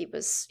he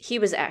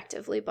was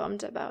actively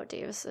bummed about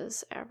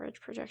Davis's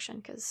average projection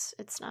because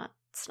it's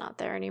not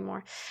there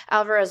anymore.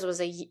 Alvarez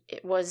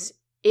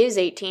is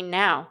 18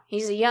 now.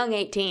 He's a young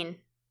 18.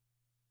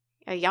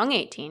 A young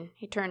 18.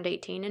 He turned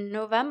 18 in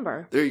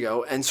November. There you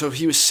go. And so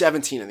he was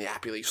 17 in the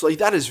Appy League. So,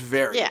 that is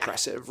very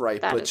impressive, right?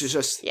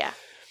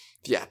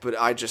 Yeah,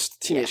 but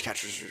teenage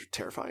catchers are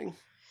terrifying.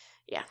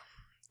 Yeah.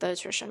 The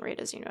attrition rate,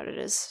 as you noted,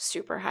 is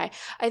super high.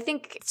 I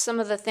think some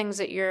of the things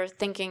that you're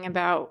thinking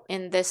about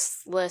in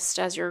this list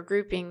as you're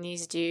grouping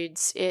these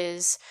dudes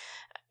is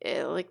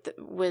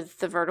with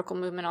the vertical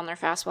movement on their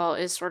fastball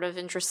is sort of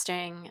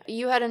interesting.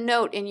 You had a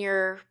note in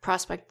your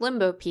prospect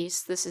limbo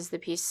piece. This is the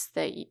piece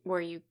where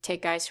you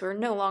take guys who are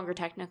no longer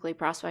technically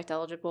prospect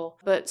eligible,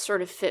 but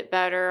sort of fit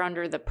better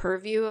under the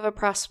purview of a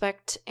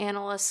prospect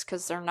analyst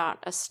because they're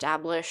not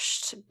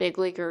established big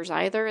leaguers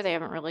either. They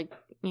haven't really,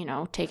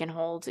 taken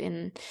hold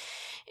in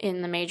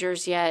the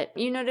majors yet.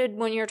 You noted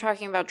when you were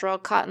talking about Joel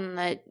Cotton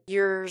that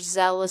your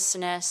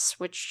zealousness,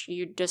 which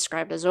you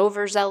described as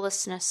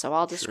overzealousness, so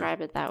I'll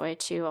describe it that way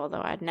too,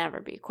 although I'd never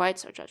be quite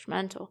so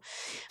judgmental,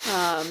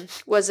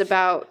 was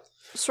about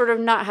sort of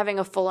not having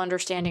a full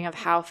understanding of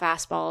how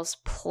fastballs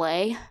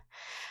play.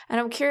 And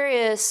I'm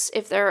curious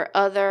if there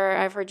are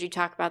I've heard you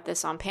talk about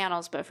this on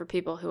panels, but for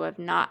people who have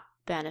not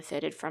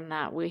benefited from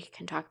that, we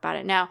can talk about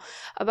it now,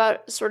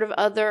 about sort of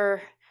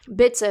other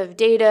bits of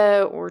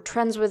data or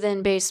trends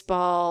within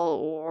baseball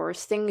or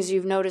things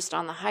you've noticed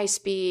on the high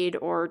speed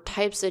or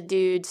types of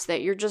dudes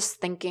that you're just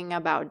thinking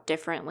about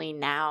differently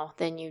now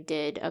than you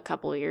did a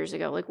couple of years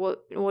ago. Like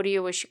what do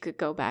you wish you could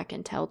go back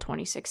and tell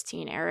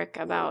 2016 Eric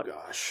about? Oh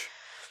gosh.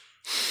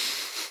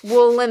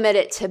 We'll limit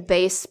it to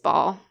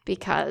baseball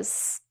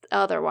because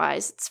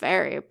otherwise it's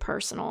very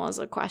personal as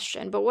a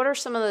question. But what are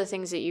some of the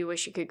things that you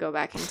wish you could go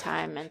back in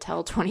time and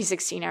tell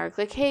 2016 Eric,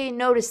 like, hey,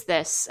 notice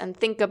this and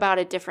think about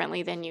it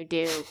differently than you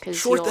do?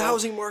 Short the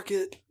housing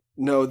market.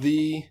 No,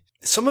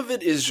 some of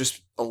it is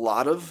just a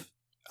lot of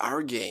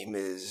our game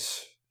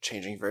is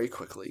changing very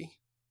quickly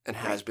and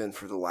has been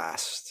for the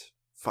last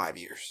 5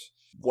 years.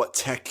 What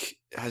tech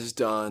has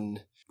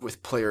done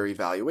with player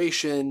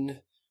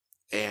evaluation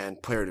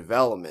and player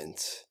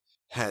development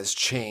has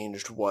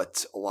changed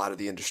what a lot of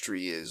the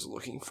industry is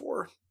looking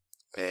for.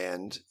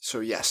 And so,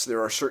 yes,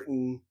 there are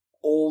certain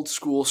old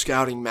school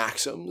scouting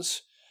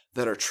maxims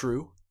that are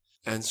true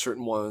and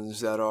certain ones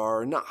that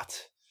are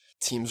not.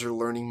 Teams are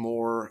learning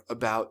more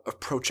about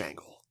approach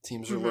angle.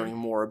 Teams are learning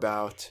more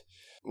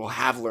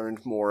have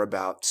learned more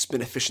about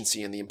spin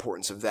efficiency and the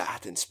importance of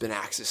that, and spin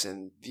axis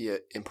and the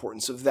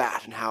importance of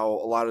that, and how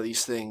a lot of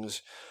these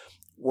things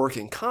work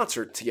in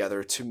concert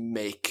together to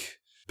make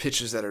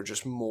pitches that are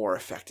just more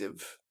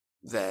effective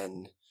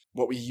than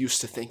what we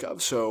used to think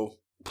of. So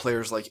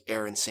players like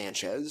Aaron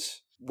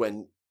Sanchez,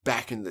 when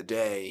back in the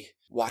day,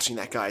 watching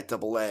that guy at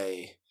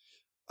AA,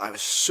 I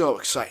was so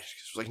excited.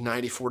 It was like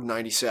 94 to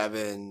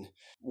 97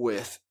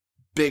 with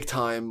big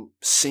time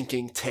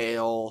sinking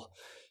tail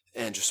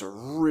and just a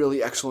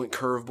really excellent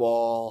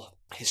curveball.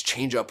 His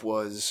changeup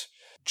was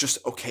just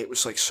okay. It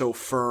was like so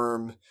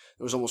firm.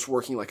 It was almost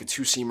working like a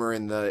two-seamer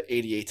in the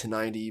 88 to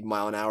 90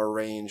 mile an hour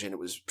range, and it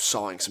was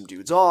sawing some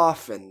dudes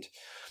off, and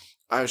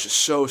I was just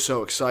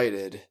so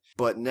excited.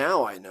 But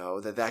now I know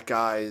that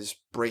guy's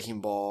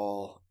breaking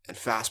ball and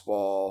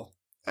fastball,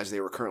 as they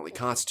were currently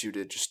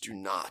constituted, just do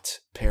not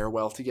pair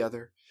well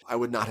together. I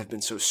would not have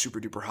been so super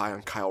duper high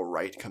on Kyle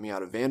Wright coming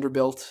out of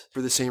Vanderbilt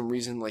for the same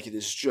reason. Like, it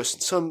is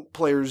just some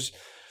players,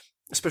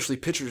 especially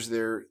pitchers,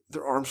 their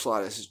arm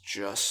slot is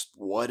just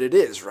what it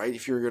is, right?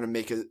 If you're going to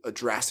make a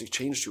drastic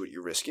change to it,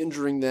 you risk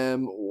injuring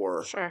them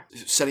or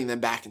setting them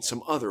back in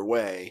some other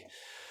way.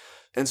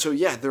 And so,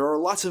 yeah, there are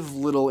lots of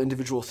little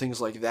individual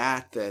things like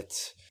that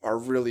that are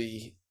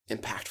really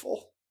impactful.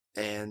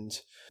 And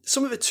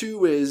some of it,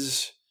 too,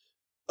 is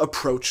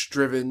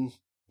approach-driven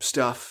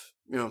stuff.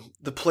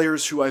 The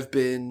players who I've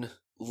been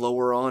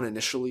lower on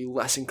initially,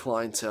 less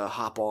inclined to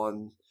hop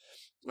on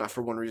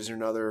for one reason or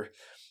another.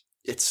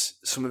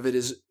 Some of it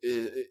is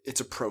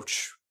it's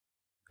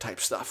approach-type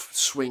stuff,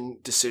 swing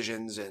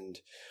decisions and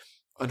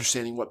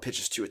understanding what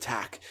pitches to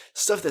attack.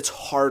 Stuff that's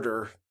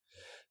harder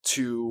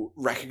to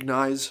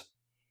recognize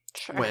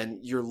when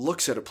your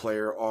looks at a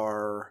player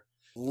are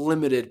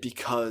limited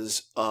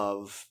because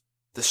of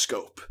the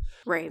scope.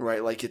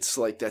 Right. Like, it's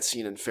like that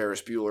scene in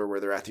Ferris Bueller where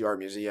they're at the art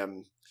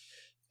museum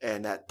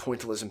and that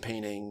pointillism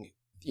painting,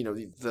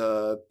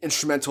 the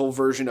instrumental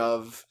version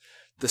of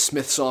the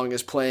Smith song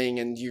is playing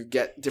and you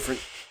get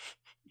different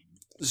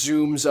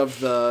zooms of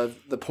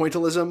the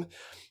pointillism.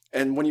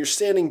 And when you're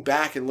standing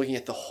back and looking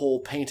at the whole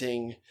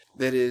painting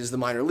that is the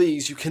minor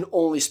leagues, you can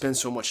only spend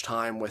so much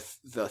time with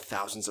the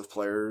thousands of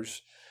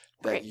players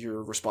that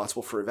you're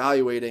responsible for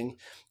evaluating.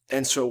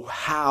 And so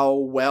how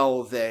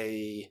well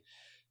they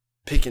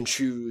pick and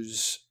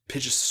choose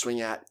pitches to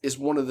swing at is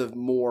one of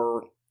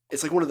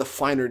the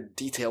finer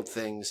detailed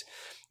things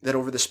that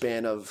over the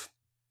span of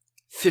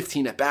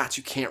 15 at bats,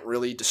 you can't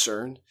really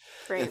discern.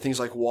 Right. And things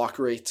like walk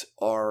rate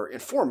are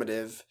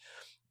informative,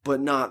 but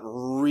not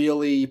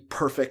really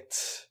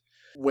perfect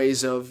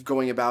ways of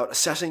going about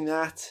assessing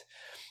that.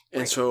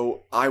 And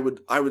so I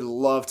would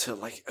love to,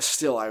 like,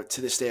 still,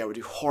 to this day, I would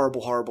do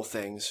horrible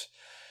things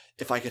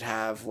if I could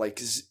have, like,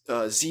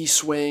 Z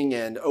swing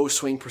and O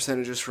swing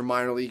percentages for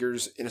minor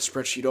leaguers in a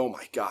spreadsheet. Oh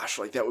my gosh,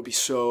 like, that would be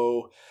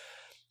so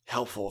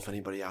helpful if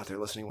anybody out there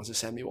listening wants to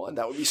send me one.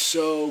 That would be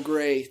so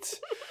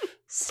great.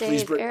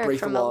 Save Eric break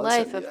from the a law and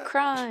life send me of that.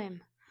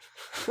 crime.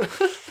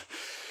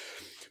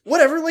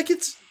 Whatever, like,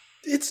 it's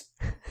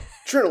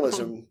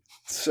journalism,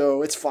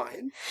 so it's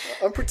fine.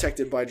 I'm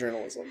protected by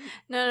journalism.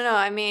 No.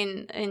 I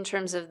mean, in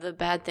terms of the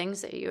bad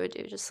things that you would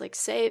do, just like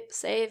save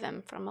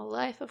him from a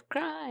life of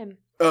crime.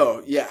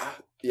 Oh, yeah.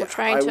 We're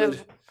trying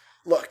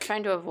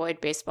to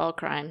avoid baseball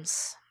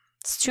crimes.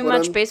 It's too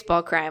much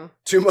baseball crime.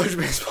 Too much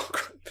baseball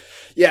crime.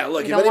 Yeah,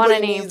 look, if anybody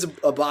needs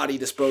a body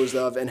disposed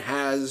of and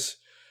has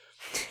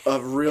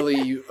a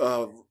really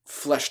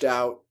fleshed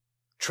out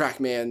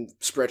TrackMan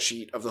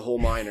spreadsheet of the whole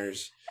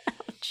minors,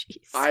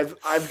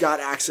 I've got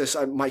access.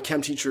 My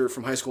chem teacher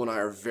from high school and I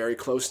are very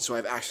close, and so I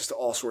have access to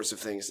all sorts of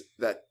things,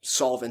 that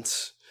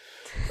solvents.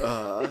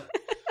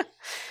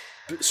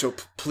 So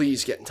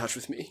please get in touch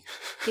with me.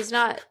 He's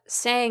not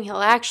saying he'll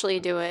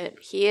actually do it.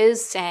 He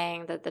is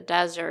saying that the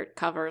desert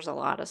covers a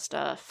lot of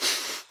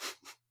stuff.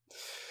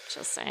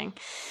 Just saying.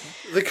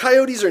 The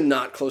coyotes are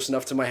not close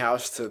enough to my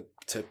house to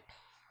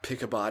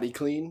pick a body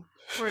clean.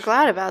 We're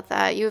glad about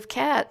that. You have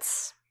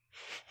cats.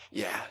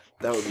 Yeah,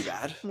 that would be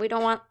bad. We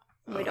don't want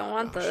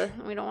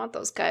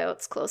those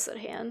coyotes close at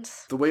hand.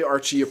 The way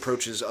Archie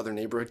approaches other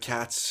neighborhood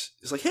cats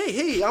is like,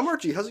 hey, I'm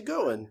Archie, how's it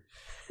going?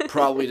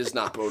 Probably does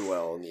not bode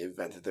well in the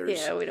event that there's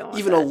we don't want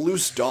even that. a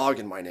loose dog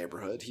in my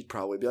neighborhood. He'd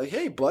probably be like,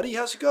 hey, buddy,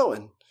 how's it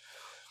going?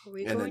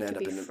 And then end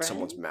up in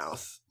someone's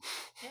mouth.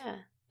 Yeah.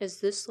 Is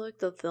this like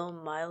the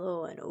film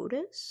Milo and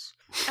Otis?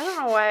 I don't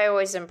know why I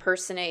always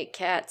impersonate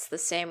cats the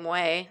same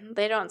way.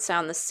 They don't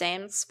sound the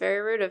same. It's very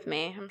rude of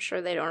me. I'm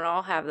sure they don't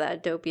all have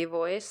that dopey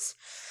voice.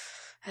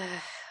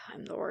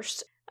 I'm the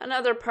worst.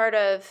 Another part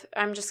of,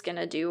 I'm just going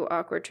to do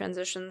awkward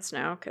transitions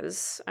now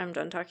because I'm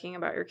done talking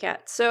about your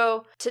cat.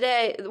 So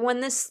today, when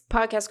this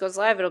podcast goes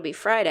live, it'll be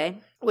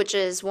Friday, which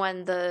is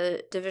when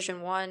the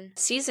Division I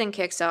season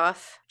kicks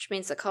off, which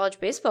means that college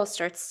baseball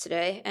starts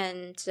today.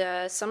 And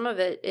some of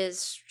it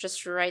is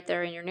just right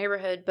there in your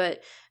neighborhood.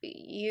 But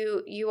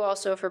you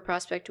also, for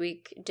Prospect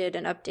Week, did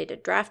an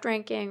updated draft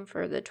ranking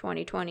for the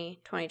 2020,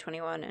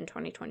 2021, and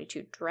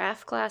 2022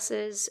 draft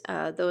classes.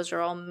 Those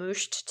are all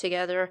mooshed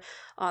together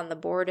on the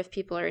board. If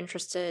people are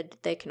interested,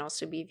 they can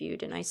also be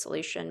viewed in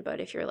isolation. But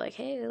if you're like,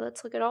 hey,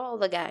 let's look at all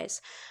the guys,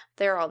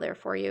 they're all there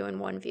for you in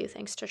one view,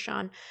 thanks to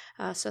Sean.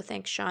 So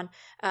thanks, Sean.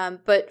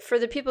 But for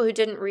the people who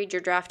didn't read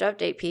your draft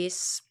update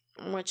piece,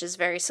 which is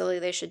very silly,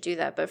 they should do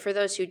that. But for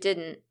those who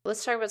didn't,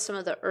 let's talk about some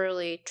of the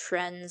early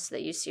trends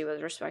that you see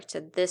with respect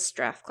to this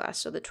draft class,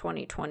 so the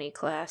 2020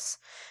 class.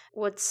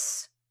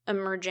 What's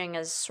emerging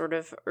as sort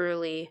of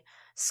early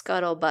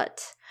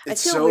scuttlebutt?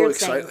 It's I feel so weird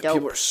exciting. saying dope.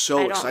 People are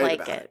so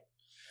excited about it.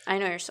 I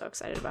know you're so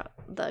excited about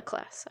the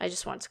class. I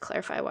just want to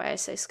clarify why I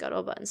say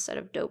scuttlebutt instead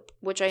of dope,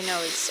 which I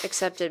know is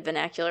accepted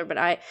vernacular, but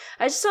I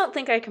just don't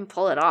think I can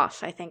pull it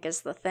off, I think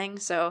is the thing.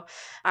 So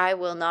I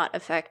will not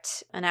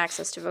affect an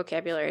access to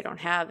vocabulary I don't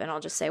have, and I'll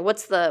just say,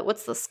 what's the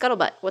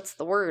scuttlebutt? What's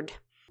the word?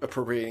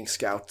 Appropriating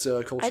scout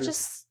culture?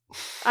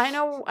 I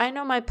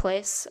know my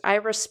place. I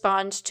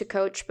respond to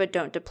coach, but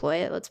don't deploy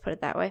it. Let's put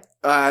it that way.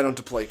 I don't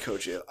deploy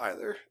coach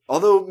either.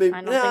 Although maybe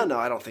I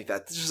don't think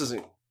that. This just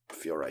doesn't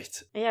feel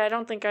right. Yeah, I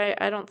don't think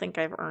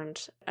I've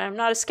earned. I'm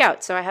not a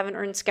scout, so I haven't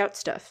earned scout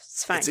stuff.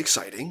 It's fine. It's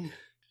exciting.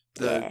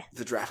 The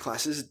draft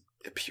classes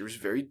appears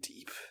very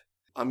deep.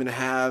 I'm gonna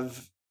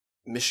have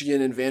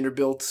Michigan and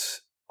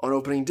Vanderbilt on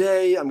opening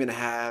day. I'm gonna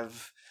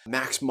have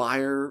Max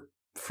Meyer,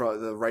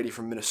 the righty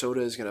from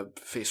Minnesota, is gonna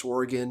face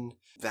Oregon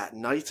that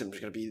night. I'm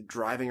just gonna be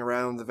driving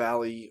around the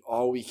valley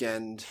all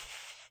weekend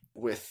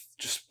with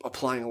just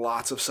applying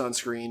lots of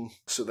sunscreen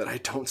so that I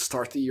don't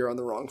start the year on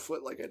the wrong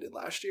foot like I did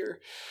last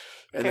year.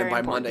 And then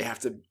by Monday, I have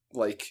to,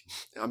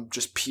 I'm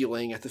just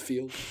peeling at the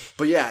field.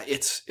 But yeah,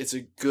 it's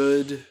a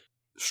good,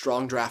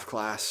 strong draft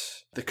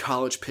class. The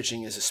college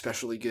pitching is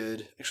especially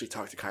good. Actually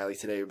talked to Kylie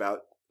today about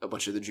a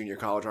bunch of the junior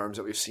college arms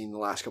that we've seen the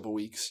last couple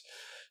weeks.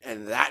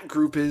 And that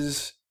group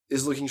is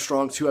looking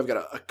strong too. I've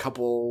got a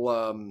couple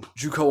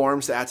JUCO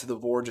arms to add to the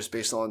board just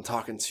based on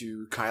talking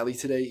to Kylie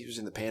today. He was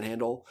in the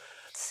Panhandle.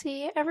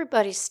 See,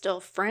 everybody's still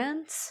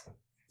friends.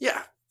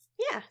 Yeah.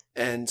 Yeah.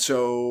 And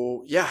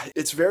so, yeah,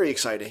 it's very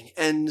exciting.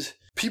 And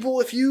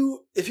people, if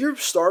you're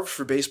starved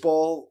for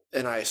baseball,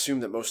 and I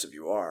assume that most of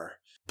you are,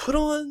 put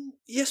on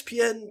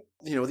ESPN,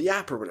 the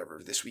app or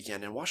whatever this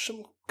weekend and watch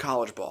some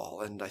college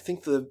ball. And I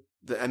think the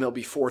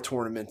MLB4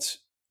 tournament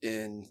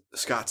in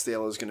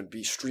Scottsdale is going to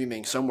be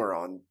streaming somewhere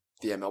on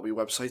the MLB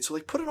website. So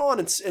put it on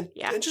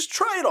and just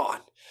try it on.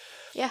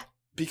 Yeah.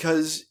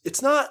 Because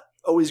it's not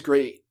always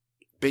great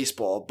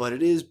baseball, but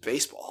it is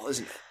baseball,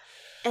 isn't it?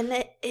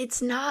 And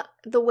it's not,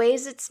 the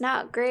ways it's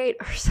not great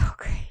are so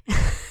great.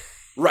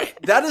 Right.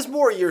 That is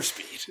more your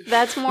speed.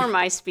 That's more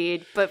my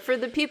speed. But for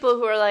the people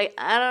who are like,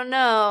 I don't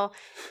know,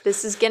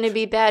 this is going to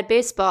be bad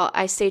baseball,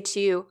 I say to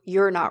you,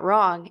 you're not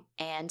wrong.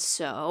 And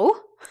so?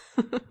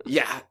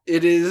 Yeah,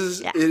 it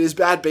is. Yeah. It is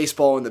bad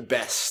baseball in the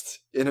best.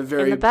 In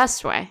the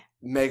best way.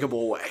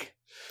 Megable way.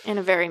 In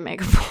a very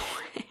megable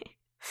way.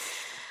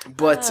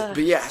 But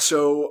yeah,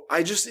 so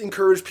I just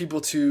encourage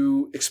people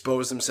to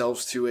expose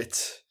themselves to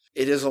it.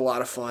 It is a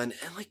lot of fun.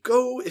 And like,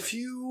 go, if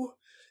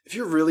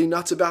you're really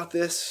nuts about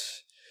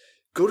this,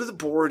 go to the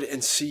board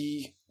and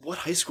see what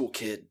high school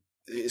kid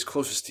is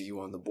closest to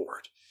you on the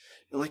board.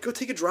 And like, go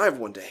take a drive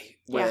one day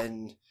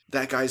when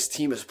that guy's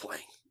team is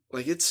playing.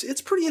 Like,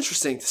 it's pretty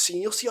interesting to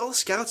see. You'll see all the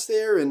scouts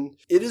there, and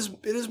it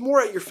is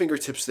more at your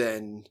fingertips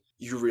than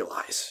you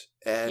realize.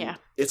 And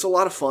it's a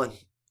lot of fun.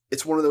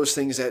 It's one of those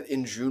things that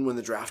in June when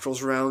the draft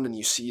rolls around and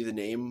you see the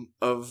name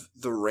of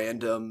the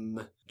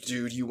random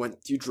dude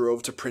you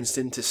drove to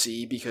Princeton to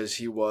see because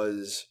he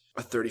was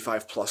a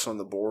 35 plus on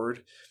the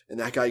board, and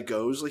that guy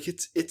goes, like,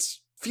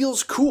 it's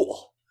feels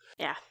cool.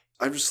 Yeah.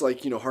 I'm just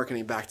like,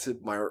 hearkening back to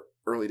my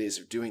early days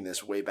of doing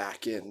this way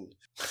back in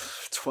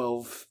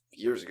 12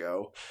 years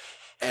ago.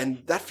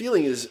 And that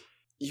feeling is,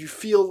 you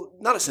feel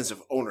not a sense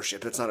of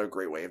ownership. That's not a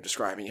great way of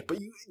describing it, but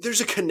there's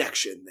a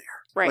connection there.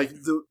 Right. Like,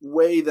 the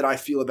way that I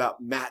feel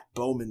about Matt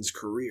Bowman's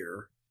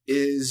career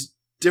is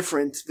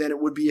different than it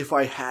would be if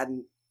I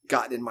hadn't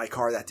gotten in my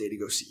car that day to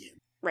go see him.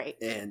 Right.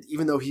 And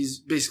even though he's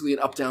basically an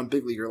up-down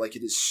big leaguer, like,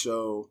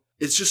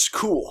 it's just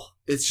cool.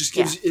 It just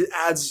it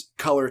adds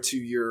color to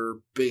your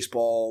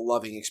baseball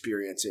loving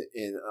experience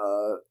in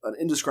an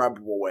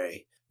indescribable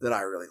way that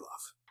I really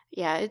love.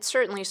 Yeah, it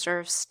certainly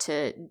serves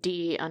to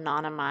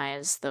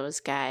de-anonymize those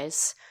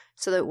guys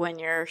so that when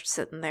you're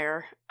sitting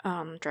there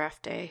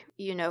draft day,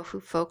 you know who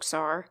folks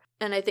are.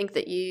 And I think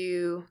that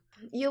you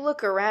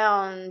look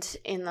around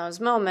in those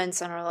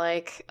moments and are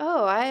like,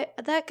 oh,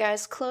 that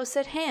guy's close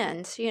at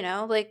hand,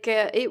 like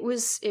it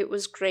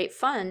was great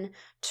fun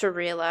to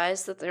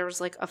realize that there was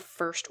like a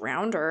first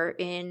rounder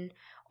in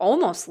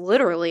almost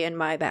literally in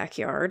my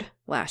backyard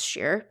last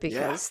year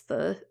because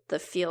the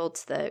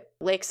field that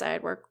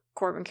Lakeside, where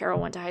Corbin Carroll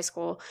went to high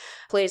school,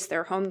 plays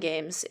their home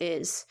games,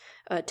 is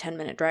a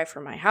 10-minute drive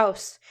from my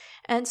house.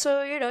 And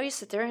so, you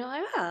sit there and you're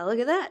like, wow, look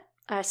at that.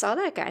 I saw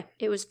that guy.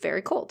 It was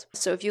very cold.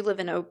 So if you live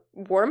in a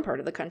warm part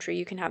of the country,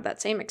 you can have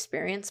that same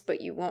experience,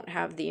 but you won't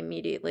have the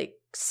immediate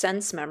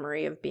sense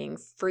memory of being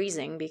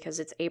freezing because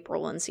it's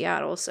April in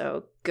Seattle.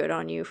 So good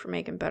on you for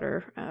making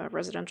better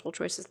residential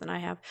choices than I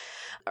have.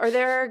 Are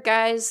there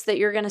guys that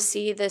you're going to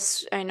see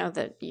this? I know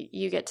that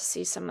you get to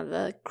see some of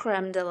the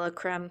creme de la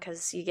creme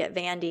because you get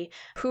Vandy.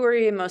 Who are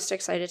you most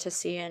excited to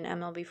see in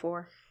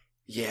MLB4?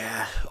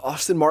 Yeah,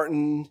 Austin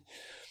Martin.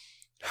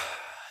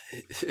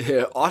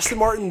 Austin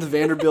Martin, the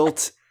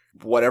Vanderbilt,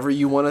 whatever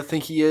you want to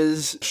think he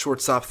is,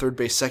 shortstop, third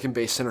base, second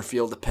base, center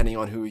field, depending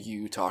on who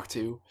you talk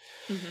to.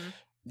 Mm-hmm.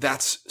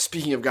 That's,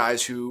 speaking of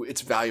guys who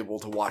it's valuable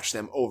to watch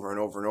them over and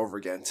over and over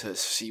again to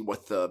see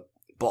what the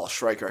ball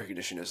strike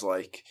recognition is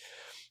like.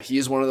 He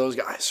is one of those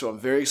guys, so I'm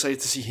very excited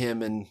to see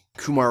him, and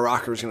Kumar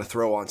Rocker is going to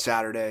throw on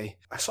Saturday.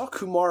 I saw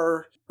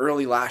Kumar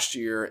early last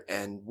year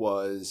and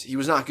he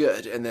was not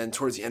good, and then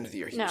towards the end of the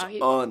year, he was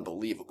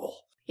unbelievable.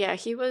 Yeah,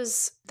 he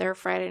was their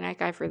Friday night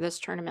guy for this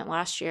tournament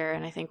last year,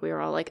 and I think we were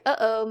all like,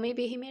 uh-oh,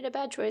 maybe he made a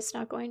bad choice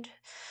not going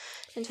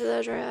into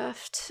the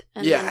draft.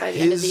 And then by the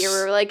end of the year,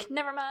 we were like,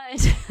 never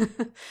mind.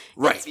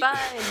 Right. It's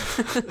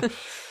fine.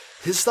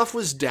 His stuff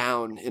was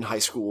down in high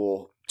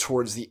school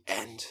towards the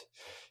end.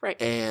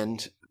 Right.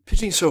 And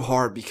pitching so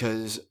hard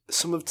because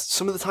some of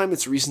the time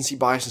it's recency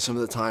bias and some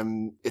of the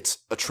time it's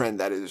a trend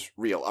that is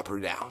real up or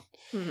down.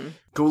 Mm-hmm.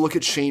 Go look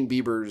at Shane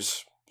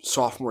Bieber's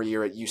sophomore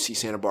year at UC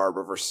Santa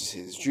Barbara versus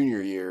his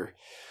junior year,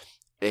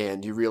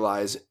 and you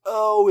realize,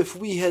 if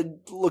we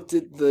had looked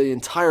at the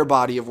entire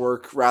body of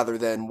work rather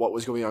than what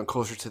was going on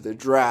closer to the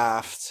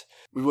draft,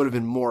 we would have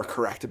been more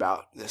correct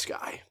about this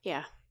guy.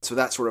 Yeah. So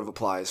that sort of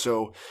applies.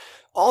 So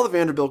all the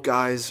Vanderbilt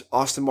guys,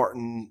 Austin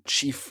Martin,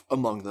 chief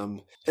among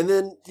them. And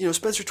then,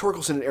 Spencer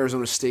Torkelson at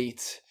Arizona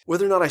State.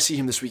 Whether or not I see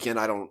him this weekend,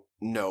 I don't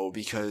know,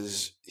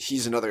 because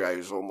he's another guy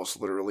who's almost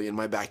literally in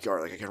my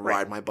backyard. Like, I can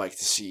ride my bike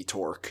to see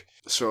Torque.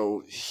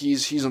 So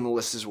he's on the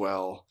list as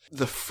well.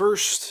 The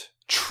first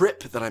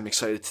trip that I'm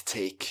excited to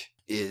take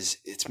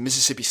it's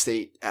Mississippi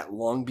State at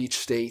Long Beach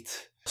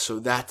State. So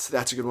that's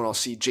a good one. I'll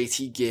see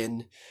JT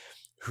Ginn,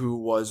 who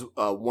was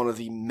one of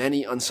the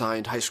many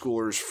unsigned high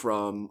schoolers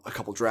from a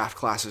couple draft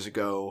classes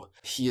ago.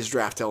 He is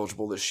draft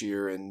eligible this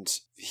year, and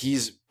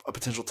he's a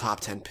potential top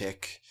 10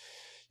 pick.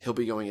 He'll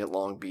be going at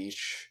Long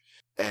Beach.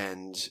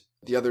 And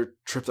the other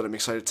trip that I'm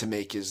excited to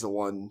make is the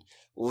one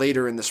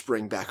later in the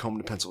spring back home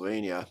to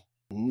Pennsylvania.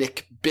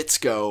 Nick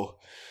Bitsko.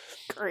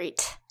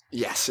 Great.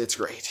 Yes, it's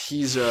great.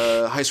 He's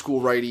a high school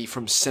righty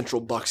from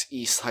Central Bucks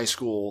East High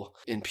School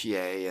in PA,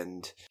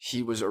 and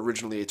he was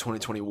originally a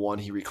 2021.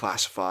 He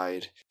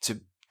reclassified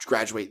to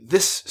graduate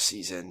this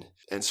season.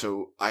 And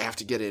so I have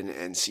to get in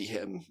and see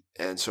him.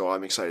 And so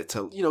I'm excited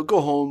to,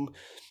 go home,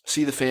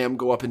 see the fam,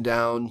 go up and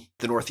down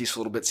the Northeast a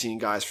little bit, seeing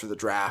guys for the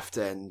draft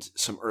and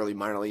some early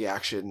minor league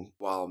action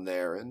while I'm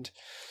there. And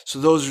so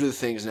those are the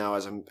things now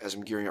as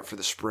I'm gearing up for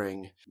the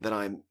spring that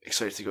I'm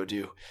excited to go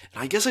do.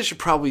 And I guess I should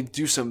probably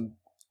do some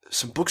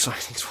book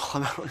signings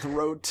while I'm out on the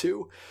road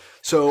too.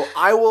 So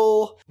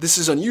this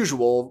is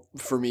unusual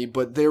for me,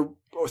 but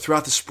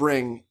throughout the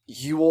spring,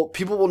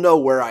 people will know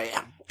where I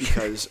am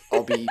because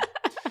I'll be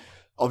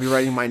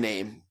writing my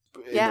name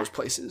in those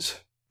places.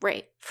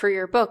 Right. For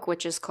your book,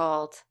 which is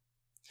called...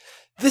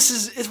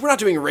 we're not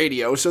doing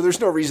radio, so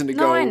there's no reason to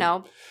go. No, I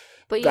know.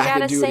 But you back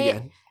gotta and do say it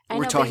again. I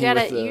we're know, talking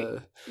but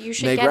you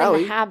should get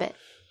in the habit.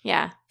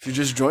 Yeah. If you're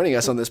just joining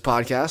us on this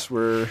podcast,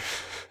 we're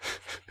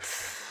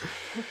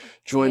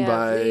joined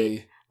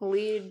by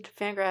lead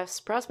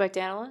Fangraphs prospect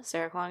analyst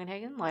Eric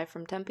Longenhagen, live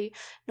from Tempe.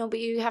 No, but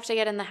you have to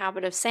get in the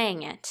habit of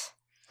saying it.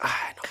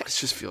 I know, it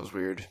just feels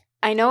weird.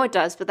 I know it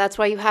does, but that's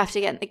why you have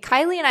to get...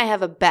 Kylie and I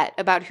have a bet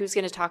about who's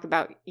going to talk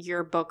about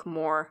your book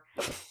more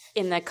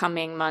in the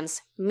coming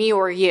months, me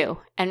or you.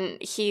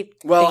 And he...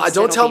 Well,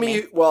 don't tell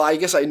me... Well, I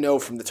guess I know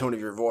from the tone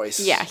of your voice.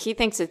 Yeah, he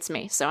thinks it's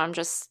me, so I'm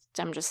just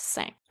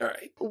saying. All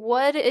right.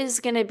 What is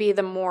going to be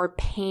the more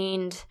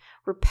pained,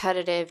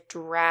 repetitive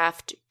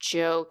draft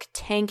joke,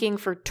 tanking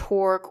for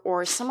torque,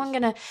 or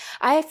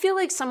I feel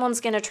like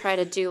someone's going to try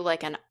to do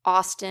like an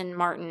Aston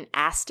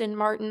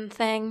Martin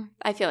thing.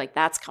 I feel like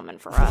that's coming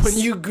for us. When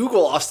you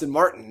Google Aston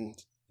Martin,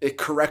 it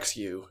corrects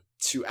you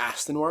to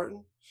Aston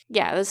Martin.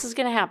 Yeah, this is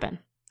going to happen.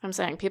 I'm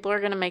saying people are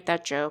going to make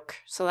that joke,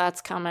 so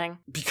that's coming.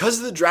 Because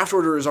the draft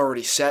order is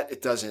already set,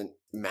 it doesn't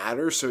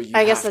matter, so you I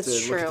have guess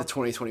that's to true. look at the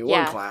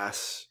 2021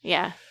 class.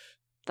 Yeah,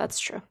 that's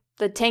true.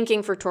 The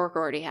tanking for torque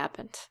already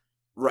happened.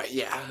 Right,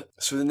 yeah.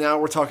 So now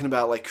we're talking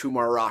about like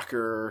Kumar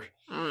Rocker.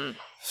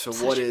 So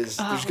there's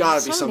got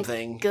to be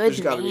something.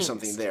 There's got to be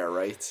something there,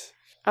 right?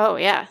 Oh,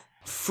 yeah.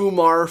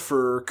 Fumar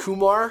for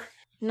Kumar?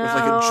 No. With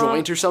like a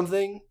joint or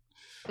something?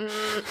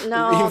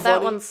 No,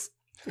 that one's...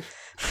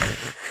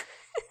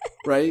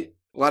 Right?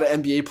 A lot of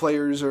NBA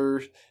players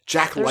are...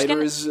 Jack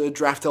Leiter is a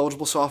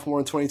draft-eligible sophomore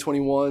in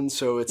 2021,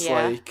 so it's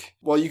like...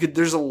 Well,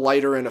 there's a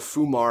Leiter and a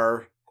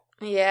Fumar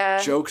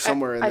joke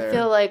somewhere in there. I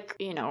feel like,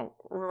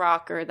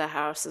 Rocker the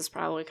House is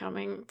probably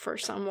coming for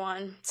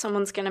someone.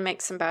 Someone's going to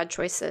make some bad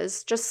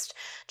choices. Just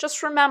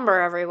remember,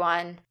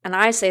 everyone, and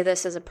I say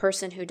this as a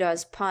person who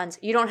does puns,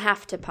 you don't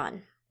have to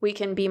pun. We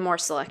can be more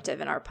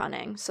selective in our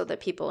punning so that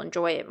people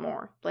enjoy it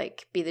more.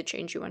 Like, be the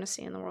change you want to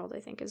see in the world,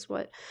 I think is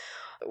what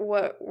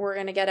we're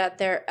going to get at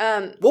there.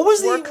 What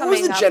was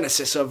the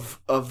genesis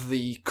of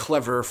the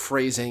clever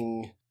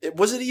phrasing? It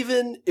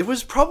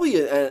was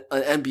probably an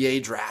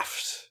NBA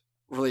draft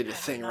related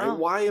thing,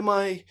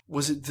 right?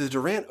 Was it the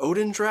Durant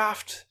Odin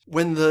draft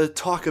when the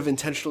talk of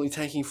intentionally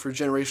tanking for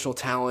generational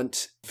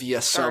talent via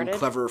some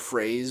clever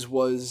phrase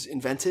was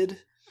invented?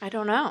 I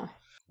don't know.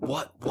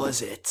 What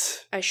was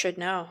it? I should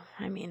know.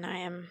 I mean, I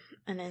am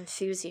an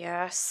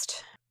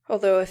enthusiast.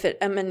 Although if it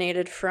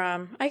emanated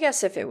from, I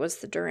guess if it was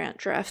the Durant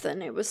draft,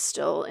 then it was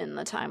still in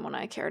the time when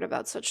I cared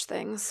about such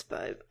things.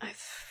 But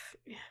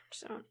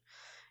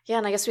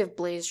and I guess we have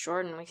Blaze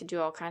Jordan. We could do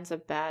all kinds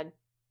of bad.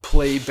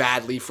 Play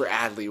badly for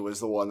Adley was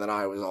the one that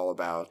I was all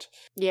about.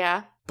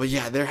 Yeah. But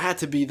yeah,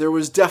 there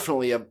was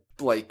definitely a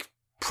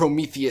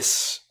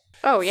Prometheus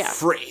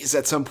phrase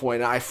at some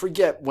point. I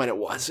forget when it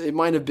was. It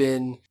might have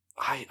been,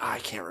 I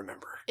can't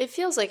remember. It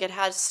feels like it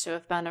has to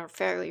have been a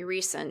fairly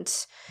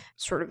recent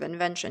sort of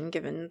invention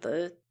given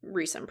the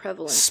recent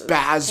prevalence.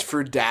 Spaz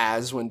for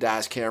Daz, when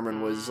Daz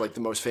Cameron was like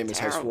the most famous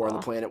high schooler on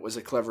the planet, was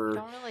a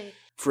clever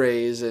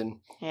phrase. And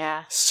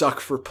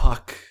suck for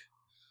puck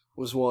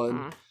was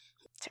one.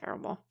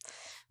 Terrible.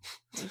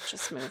 It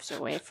just moves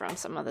away from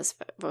some of this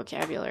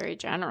vocabulary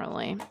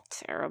generally.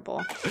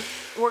 Terrible.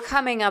 We're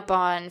coming up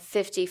on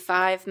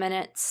 55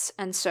 minutes,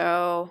 and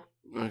so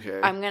I'm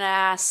going to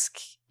ask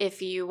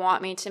if you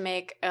want me to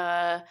make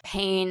a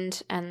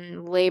pained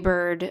and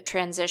labored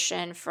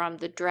transition from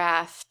the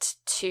draft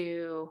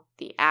to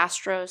the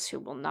Astros,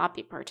 who will not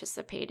be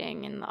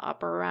participating in the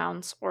upper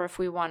rounds, or if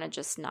we want to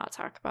just not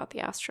talk about the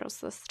Astros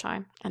this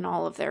time and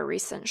all of their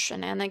recent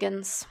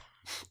shenanigans.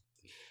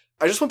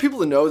 I just want people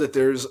to know that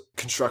there's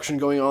construction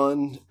going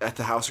on at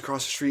the house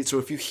across the street. So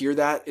if you hear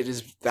that,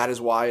 that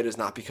is why. It is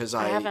not because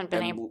I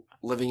am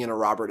living in a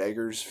Robert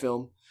Eggers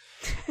film.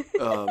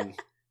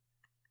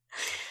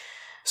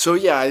 So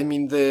yeah, I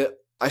mean,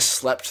 I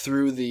slept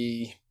through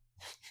the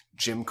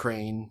Jim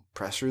Crane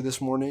presser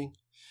this morning.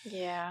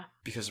 Yeah.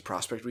 Because of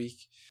Prospect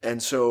Week.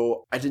 And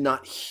so I did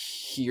not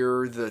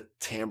hear the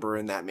timbre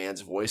in that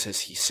man's voice as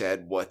he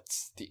said what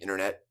the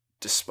internet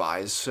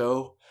despised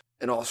so.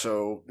 And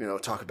also,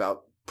 talk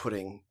about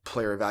putting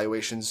player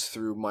evaluations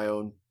through my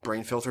own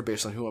brain filter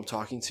based on who I'm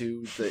talking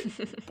to.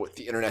 What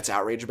the internet's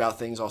outrage about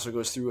things also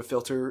goes through a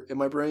filter in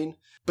my brain.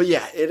 But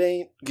yeah, it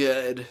ain't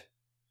good,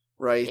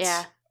 right?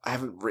 Yeah. I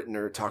haven't written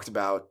or talked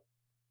about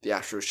the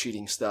Astros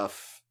cheating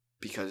stuff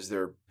because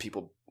there are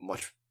people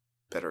much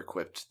better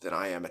equipped than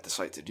I am at the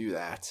site to do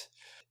that.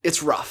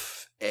 it's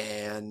rough.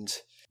 And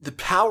the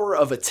power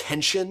of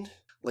attention,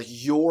 like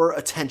your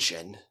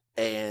attention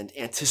and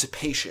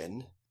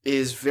anticipation,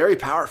 is very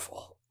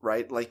powerful,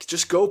 right? Like,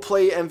 just go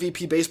play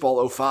MVP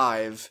Baseball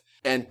 05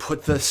 and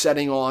put the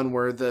setting on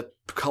where the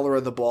color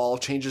of the ball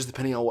changes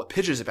depending on what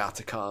pitch is about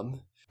to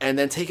come, and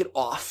then take it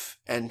off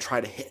and try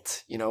to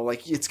hit.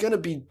 Like, it's going to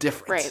be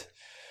different. Right.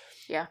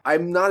 Yeah.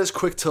 I'm not as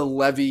quick to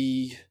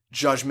levy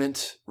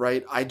judgment,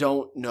 right? I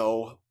don't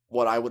know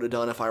what I would have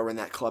done if I were in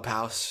that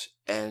clubhouse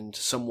and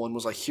someone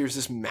was like, here's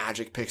this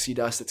magic pixie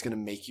dust that's going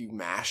to make you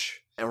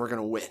mash and we're going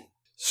to win.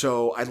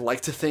 So I'd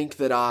like to think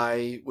that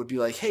I would be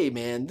like, hey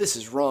man, this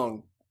is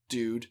wrong,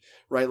 dude,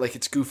 right? Like,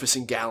 it's Goofus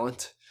and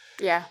Gallant.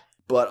 Yeah.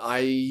 But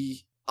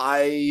I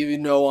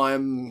know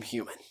I'm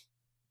human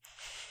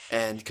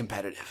and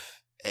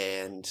competitive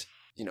and,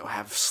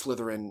 have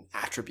Slytherin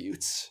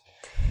attributes.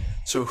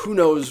 So who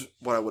knows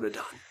what I would have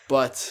done.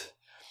 But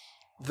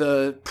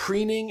the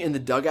preening in the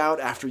dugout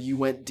after you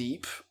went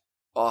deep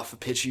off a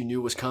pitch you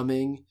knew was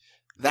coming,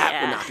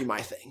 that would not be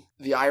my thing.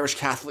 The Irish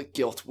Catholic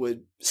guilt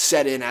would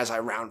set in as I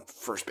round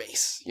first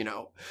base, and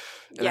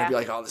I'd be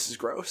like, oh, this is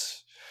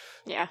gross.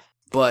 Yeah.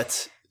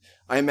 But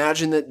I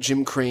imagine that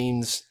Jim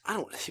Crane's,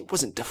 it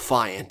wasn't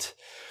defiant,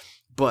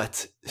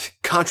 but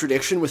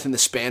contradiction within the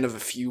span of a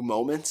few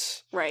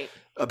moments. Right.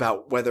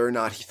 About whether or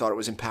not he thought it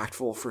was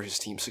impactful for his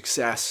team's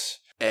success,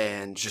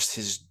 and just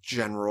his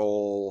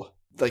general,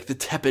 like, the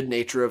tepid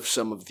nature of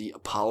some of the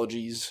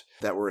apologies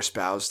that were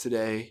espoused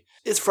today.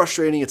 It's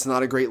frustrating. It's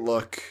not a great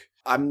look.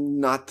 I'm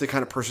not the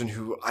kind of person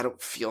who, I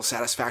don't feel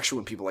satisfaction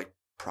when people, like,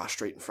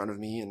 prostrate in front of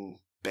me and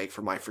beg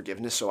for my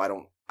forgiveness, so I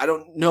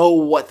don't know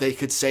what they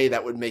could say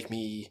that would make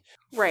me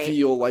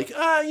feel like,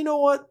 you know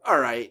what? All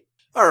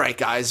right,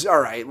 guys. All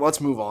right,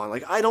 let's move on.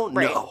 Like, I don't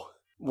know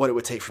what it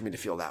would take for me to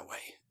feel that way.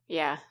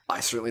 Yeah.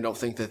 I certainly don't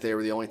think that they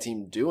were the only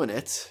team doing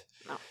it.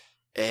 No.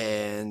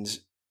 And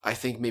I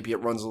think maybe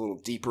it runs a little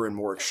deeper and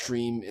more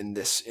extreme in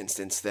this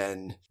instance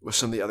than with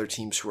some of the other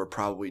teams who are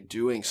probably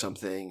doing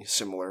something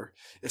similar.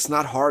 It's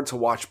not hard to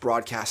watch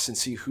broadcasts and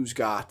see who's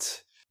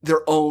got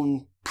their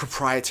own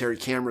proprietary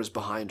cameras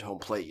behind home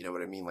plate. You know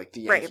what I mean? Like,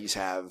 the Yankees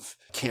have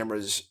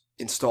cameras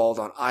installed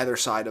on either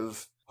side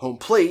of home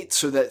plate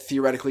so that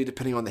theoretically,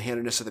 depending on the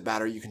handedness of the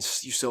batter, you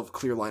still have a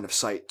clear line of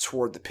sight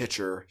toward the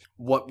pitcher.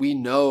 What we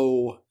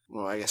know,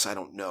 well, I guess I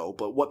don't know,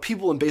 but what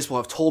people in baseball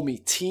have told me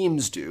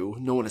teams do,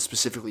 no one has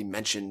specifically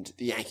mentioned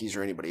the Yankees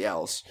or anybody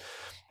else,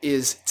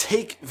 is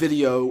take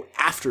video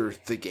after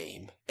the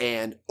game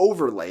and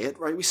overlay it,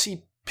 right? We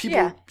see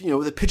people,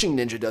 the pitching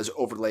ninja does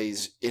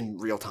overlays in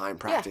real time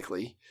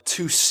practically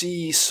to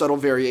see subtle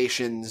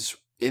variations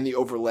in the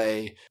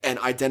overlay and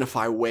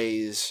identify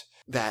ways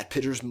that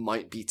pitchers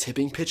might be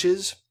tipping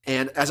pitches.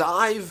 And as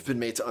I've been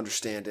made to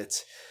understand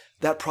it,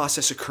 that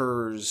process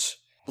occurs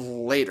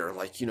later.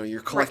 Like,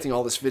 you're collecting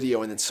all this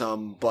video and then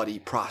somebody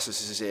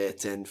processes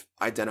it and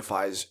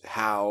identifies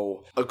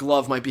how a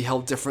glove might be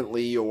held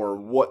differently or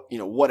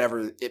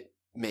whatever it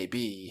may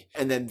be.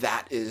 And then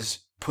that is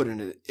put in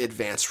an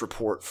advanced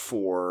report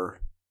for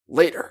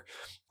later.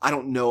 I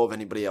don't know of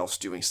anybody else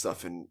doing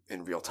stuff in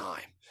real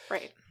time.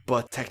 Right.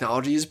 But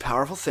technology is a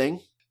powerful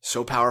thing.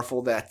 So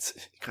powerful that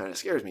it kind of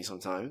scares me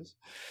sometimes.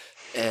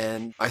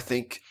 And I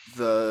think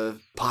the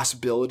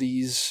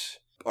possibilities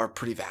are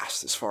pretty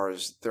vast as far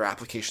as their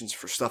applications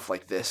for stuff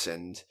like this.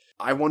 And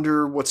I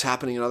wonder what's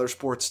happening in other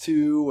sports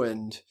too.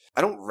 And I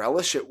don't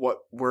relish at what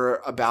we're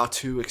about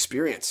to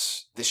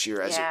experience this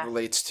year as it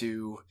relates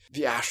to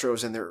the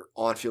Astros and their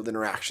on-field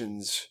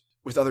interactions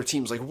with other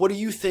teams. Like, what do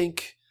you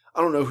think?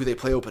 I don't know who they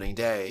play opening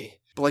day,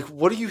 but, like,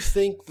 what do you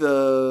think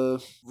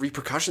the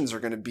repercussions are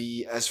going to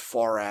be as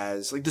far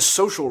as, like, the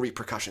social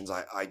repercussions,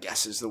 I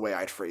guess is the way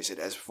I'd phrase it,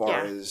 as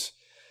far as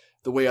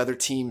the way other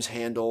teams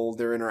handle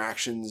their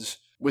interactions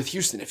with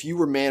Houston? If you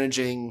were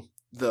managing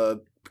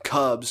the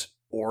Cubs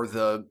or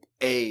the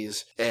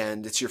A's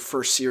and it's your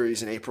first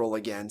series in April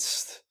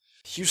against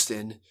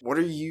Houston, what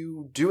are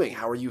you doing?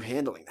 How are you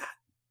handling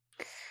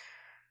that?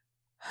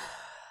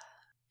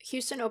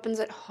 Houston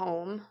opens at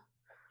home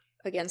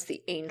against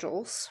the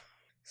Angels.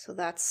 So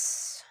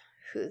that's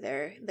who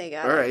they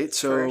got. All right,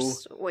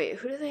 first. Wait,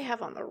 who do they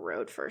have on the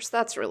road first?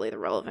 That's really the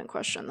relevant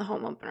question. The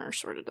home opener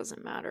sort of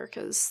doesn't matter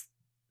because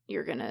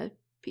you're going to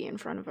be in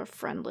front of a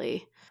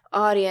friendly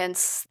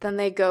audience. Then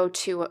they go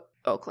to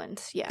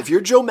Oakland. Yeah. If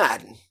you're Joe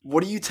Madden,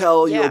 what do you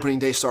tell your opening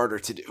day starter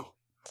to do?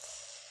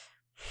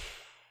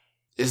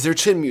 Is there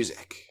chin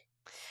music?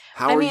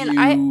 How are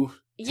you?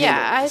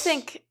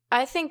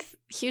 I think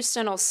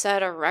Houston will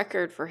set a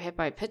record for hit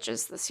by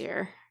pitches this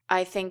year.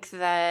 I think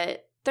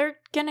that they're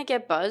going to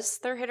get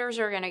buzzed. Their hitters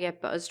are going to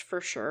get buzzed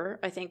for sure.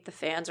 I think the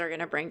fans are going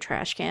to bring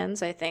trash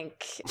cans. I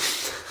think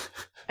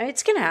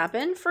it's going to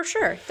happen for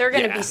sure. There are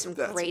going to be some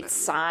great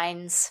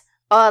signs.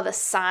 Oh, the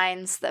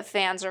signs that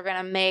fans are going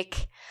to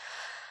make.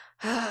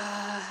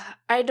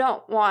 I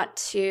don't want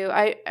to,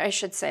 I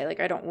should say,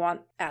 like, I don't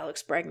want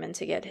Alex Bregman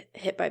to get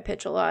hit by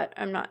pitch a lot.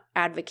 I'm not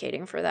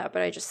advocating for that,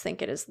 but I just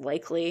think it is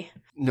likely.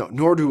 No,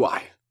 nor do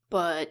I.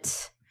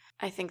 But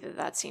I think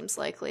that seems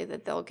likely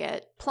that they'll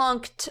get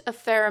plunked a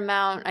fair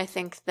amount. I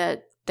think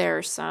that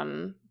There's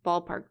some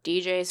ballpark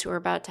DJs who are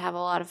about to have a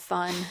lot of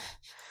fun.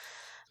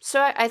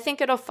 So I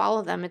think it'll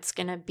follow them. It's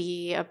going to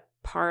be a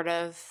part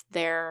of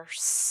their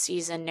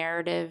season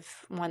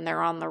narrative when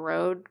they're on the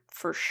road,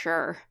 for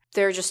sure.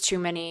 There are just too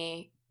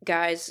many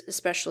guys,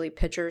 especially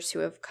pitchers, who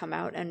have come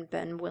out and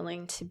been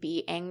willing to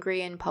be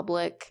angry in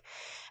public.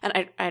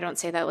 And I don't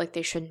say that like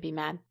they shouldn't be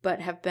mad, but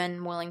have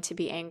been willing to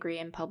be angry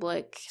in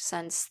public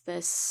since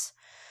this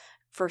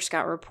first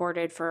got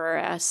reported, for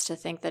us to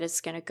think that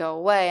it's going to go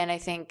away. And I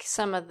think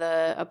some of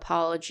the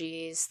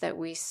apologies that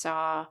we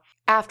saw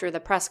after the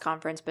press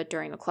conference, but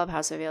during the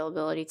clubhouse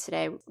availability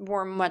today,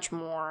 were much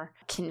more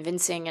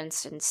convincing and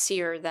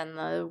sincere than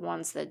the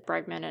ones that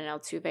Bregman and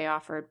Altuve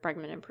offered,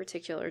 Bregman in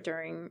particular,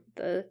 during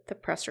the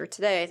presser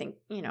today. I think,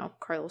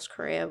 Carlos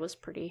Correa was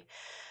pretty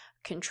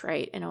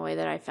contrite in a way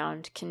that I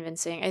found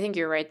convincing. I think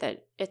you're right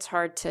that it's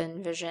hard to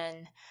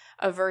envision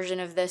a version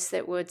of this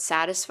that would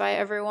satisfy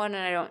everyone.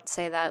 And I don't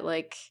say that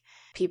like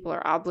people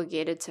are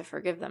obligated to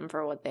forgive them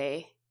for what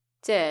they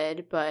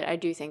did, but I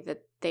do think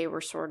that they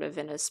were sort of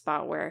in a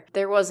spot where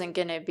there wasn't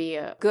going to be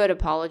a good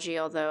apology,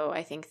 although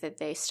I think that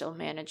they still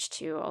managed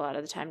to, a lot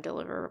of the time,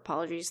 deliver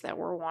apologies that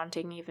were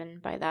wanting even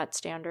by that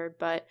standard.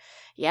 But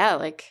yeah,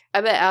 like,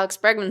 I bet Alex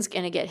Bregman's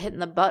going to get hit in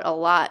the butt a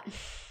lot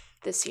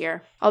this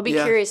year. I'll be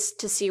curious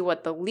to see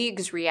what the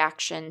league's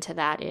reaction to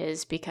that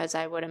is, because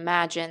I would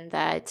imagine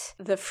that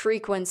the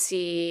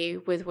frequency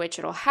with which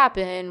it'll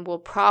happen will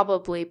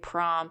probably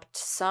prompt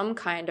some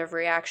kind of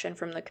reaction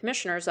from the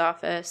commissioner's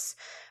office.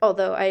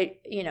 Although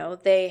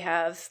they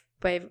have,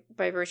 by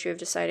virtue of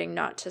deciding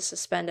not to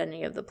suspend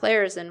any of the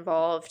players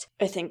involved,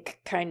 I think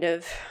kind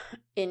of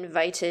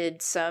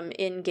invited some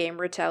in-game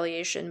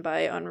retaliation by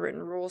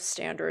unwritten rules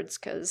standards,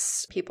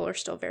 because people are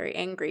still very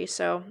angry.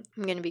 So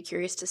I'm going to be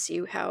curious to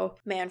see how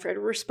Manfred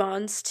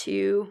responds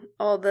to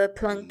all the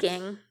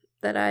plunking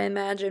that I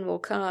imagine will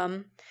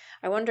come.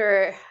 I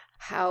wonder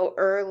how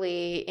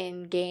early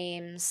in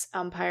games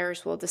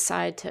umpires will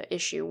decide to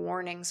issue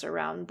warnings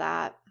around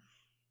that.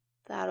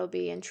 That'll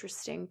be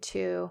interesting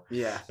too.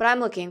 Yeah. But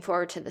I'm looking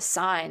forward to the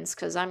signs,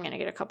 because I'm going to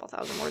get a couple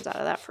thousand words out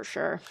of that for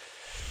sure.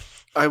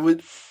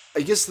 I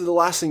guess the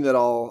last thing that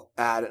I'll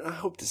add, and I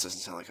hope this doesn't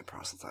sound like I'm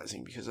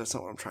proselytizing, because that's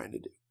not what I'm trying to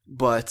do,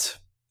 but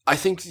I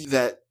think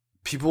that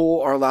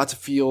people are allowed to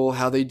feel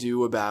how they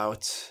do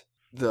about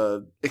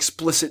the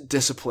explicit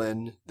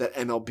discipline that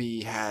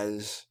MLB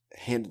has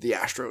handed the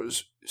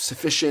Astros.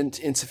 Sufficient,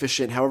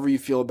 insufficient, however you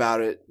feel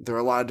about it. There are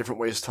a lot of different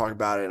ways to talk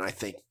about it, and I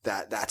think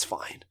that that's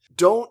fine.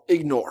 Don't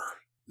ignore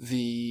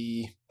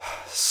the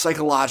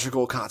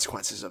psychological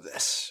consequences of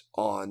this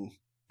on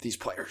these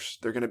players.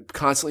 They're going to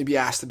constantly be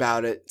asked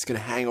about it. It's going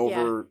to hang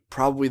over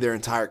probably their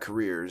entire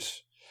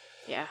careers.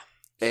 Yeah.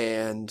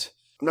 And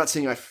I'm not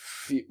saying I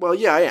feel, well,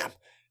 yeah, I am.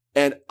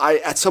 And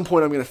at some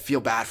point, I'm going to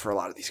feel bad for a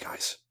lot of these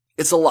guys.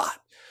 It's a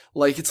lot.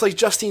 Like, it's like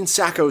Justine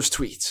Sacco's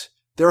tweets.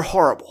 They're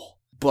horrible,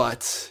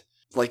 but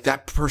like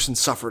that person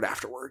suffered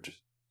afterward,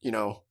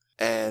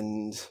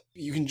 and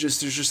you can there's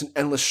just an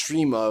endless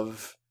stream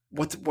of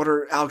what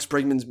are Alex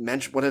Bregman's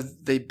mentioned? What have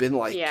they been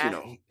like? Yeah.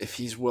 If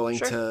he's willing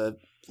to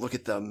look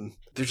at them,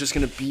 they're just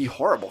going to be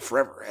horrible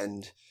forever.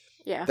 And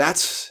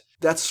that's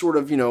sort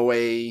of,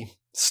 a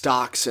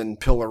Stocks and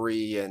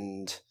Pillory,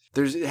 and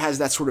it has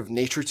that sort of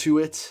nature to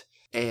it.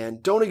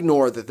 And don't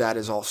ignore that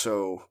is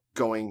also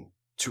going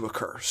to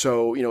occur.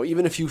 So,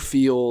 even if you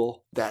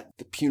feel that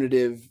the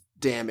punitive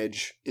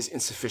damage is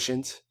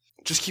insufficient,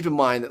 just keep in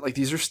mind that like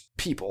these are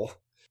people,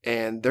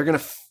 and they're gonna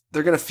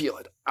feel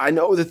it. I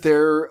know that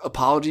their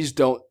apologies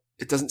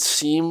it doesn't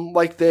seem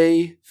like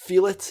they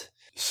feel it.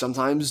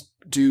 Sometimes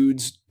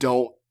dudes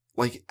don't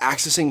like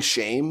accessing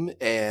shame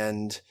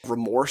and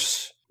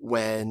remorse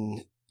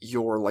when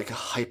you're like a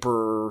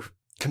hyper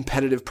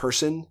competitive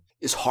person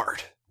is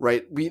hard,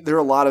 right? There are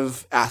a lot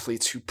of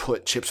athletes who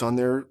put chips on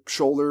their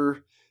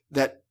shoulder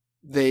that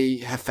they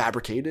have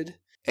fabricated.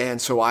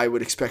 And so I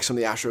would expect some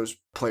of the Astros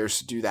players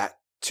to do that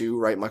too,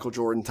 right? Michael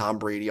Jordan, Tom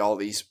Brady, all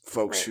these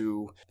folks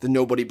who the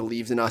nobody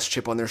believed in us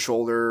chip on their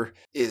shoulder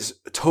is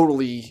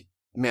totally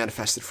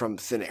manifested from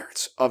thin air.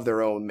 It's of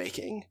their own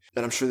making.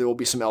 And I'm sure there will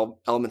be some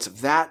elements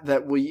of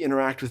that we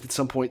interact with at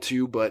some point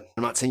too, but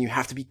I'm not saying you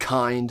have to be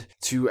kind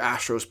to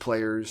Astros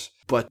players.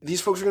 But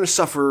these folks are going to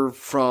suffer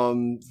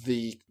from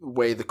the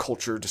way the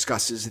culture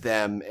discusses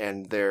them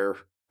and their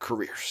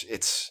careers.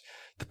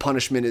 The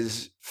punishment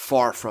is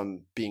far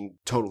from being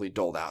totally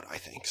doled out, I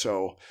think.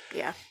 So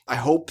I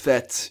hope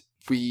that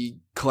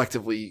we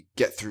collectively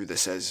get through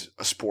this as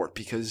a sport,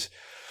 because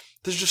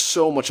there's just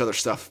so much other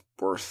stuff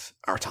worth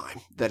our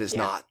time that is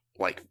not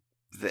like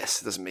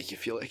this. It doesn't make you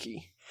feel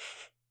icky.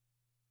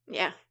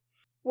 Yeah.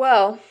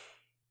 Well,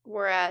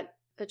 we're at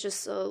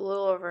just a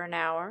little over an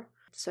hour,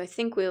 so I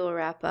think we will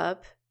wrap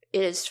up.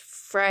 It is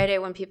Friday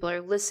when people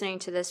are listening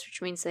to this,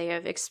 which means they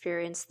have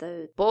experienced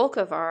the bulk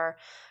of our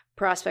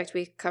Prospect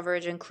Week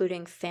coverage,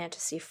 including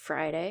Fantasy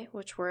Friday,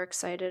 which we're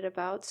excited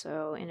about.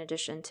 So in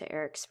addition to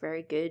Eric's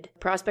very good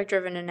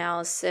prospect-driven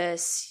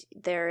analysis,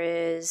 there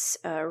is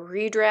a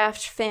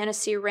redraft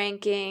fantasy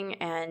ranking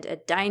and a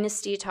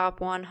dynasty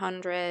top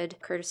 100,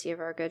 courtesy of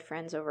our good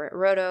friends over at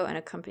Roto, and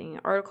accompanying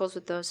articles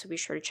with those. So be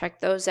sure to check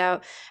those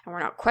out. And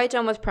we're not quite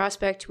done with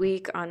Prospect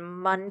Week. On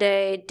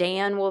Monday,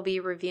 Dan will be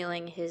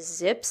revealing his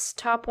Zips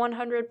top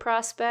 100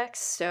 prospects.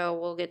 So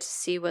we'll get to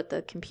see what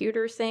the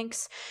computer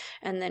thinks.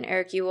 And then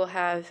Eric, you will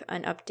have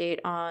an update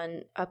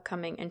on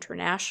upcoming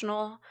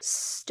international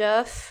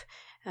stuff,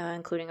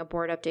 including a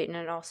board update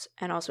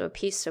and also a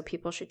piece, so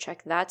people should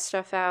check that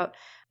stuff out.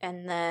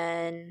 And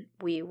then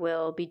we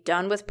will be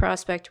done with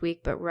Prospect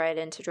Week, but right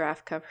into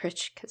draft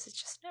coverage because it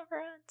just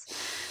never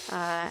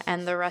ends.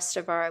 And the rest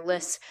of our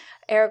lists.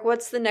 Eric,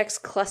 what's the next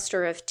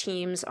cluster of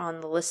teams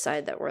on the list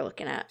side that we're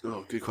looking at?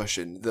 Oh, good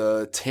question.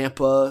 The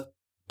Tampa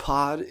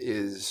pod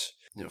is...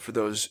 for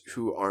those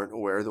who aren't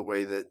aware, the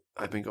way that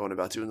I've been going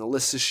about doing the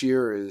list this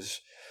year is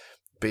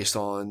based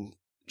on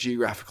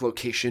geographic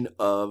location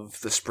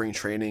of the spring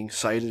training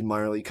site in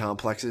minor league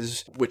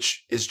complexes,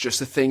 which is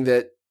just a thing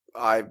that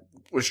I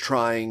was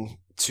trying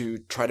to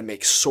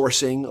make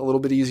sourcing a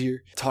little bit easier.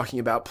 Talking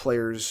about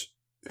players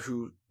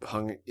who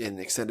hung in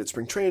extended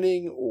spring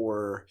training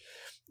or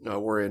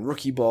were in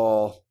rookie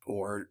ball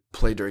or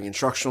played during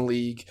instructional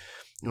league.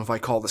 If I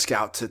call the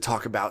scout to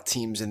talk about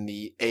teams in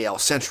the AL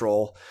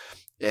Central,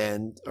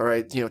 and, all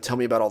right, tell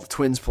me about all the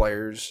Twins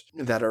players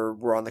that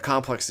were on the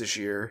complex this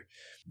year,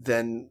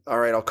 then, all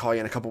right, I'll call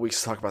you in a couple weeks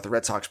to talk about the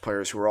Red Sox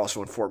players who were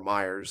also in Fort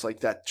Myers. Like,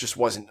 that just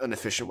wasn't an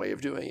efficient way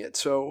of doing it.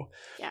 So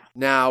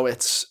now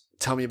it's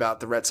tell me about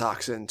the Red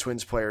Sox and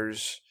Twins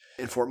players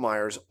in Fort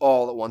Myers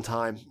all at one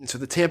time. And so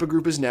the Tampa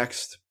group is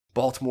next.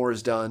 Baltimore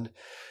is done.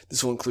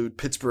 This will include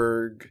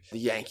Pittsburgh, the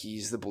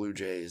Yankees, the Blue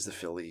Jays, the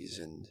Phillies,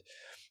 and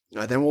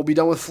then we'll be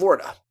done with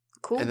Florida.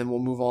 Cool. And then we'll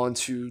move on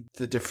to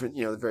the different,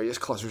 the various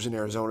clusters in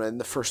Arizona.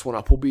 And the first one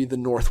up will be the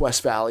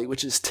Northwest Valley,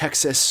 which is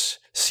Texas,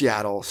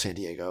 Seattle, San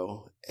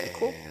Diego,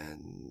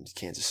 and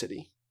Kansas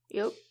City.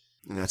 Yep.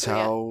 And that's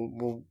how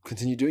we'll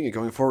continue doing it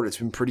going forward. It's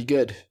been pretty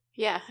good.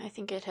 Yeah, I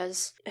think it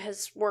has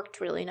worked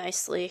really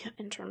nicely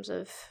in terms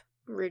of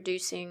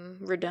reducing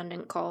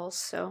redundant calls,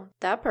 so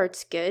that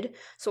part's good.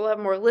 So we'll have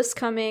more lists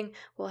coming,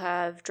 we'll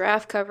have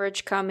draft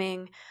coverage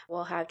coming,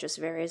 we'll have just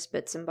various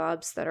bits and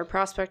bobs that are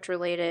prospect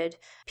related.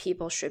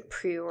 People should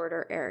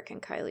pre-order Eric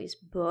and Kylie's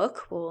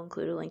book. We'll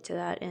include a link to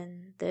that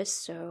in this.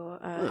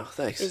 So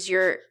thanks. Is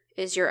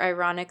your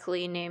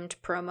ironically named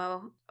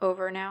promo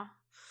over now?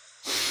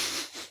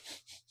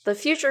 The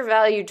Future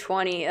Value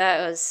 20,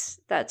 that's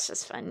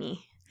just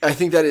funny. I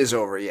think that is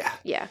over, yeah.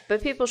 Yeah,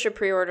 but people should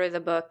pre-order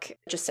the book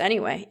just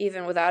anyway,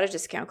 even without a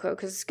discount code,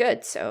 because it's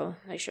good, so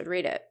they should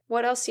read it.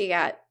 What else you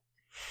got?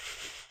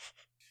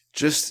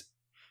 Just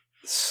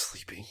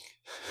sleeping.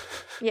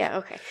 Yeah,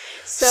 okay.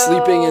 So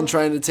sleeping and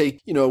trying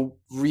to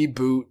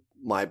reboot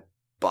my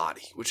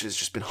body, which has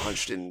just been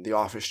hunched in the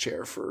office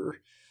chair for...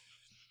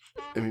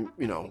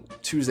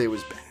 Tuesday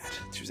was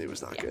bad. Tuesday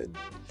was not good.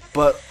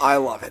 But I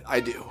love it. I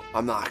do.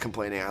 I'm not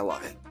complaining. I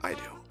love it. I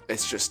do.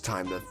 It's just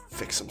time to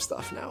fix some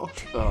stuff now.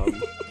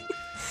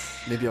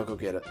 Maybe I'll go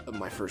get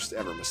my first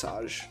ever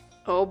massage.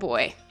 Oh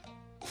boy.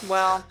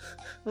 Well,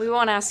 we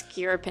won't ask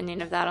your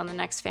opinion of that on the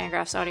next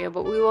Fangraphs audio,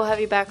 but we will have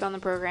you back on the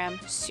program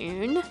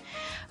soon.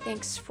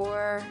 Thanks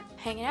for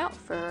hanging out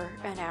for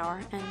an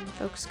hour, and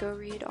folks, go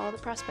read all the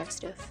prospect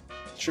stuff.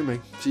 Sure,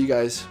 Meg. See you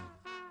guys.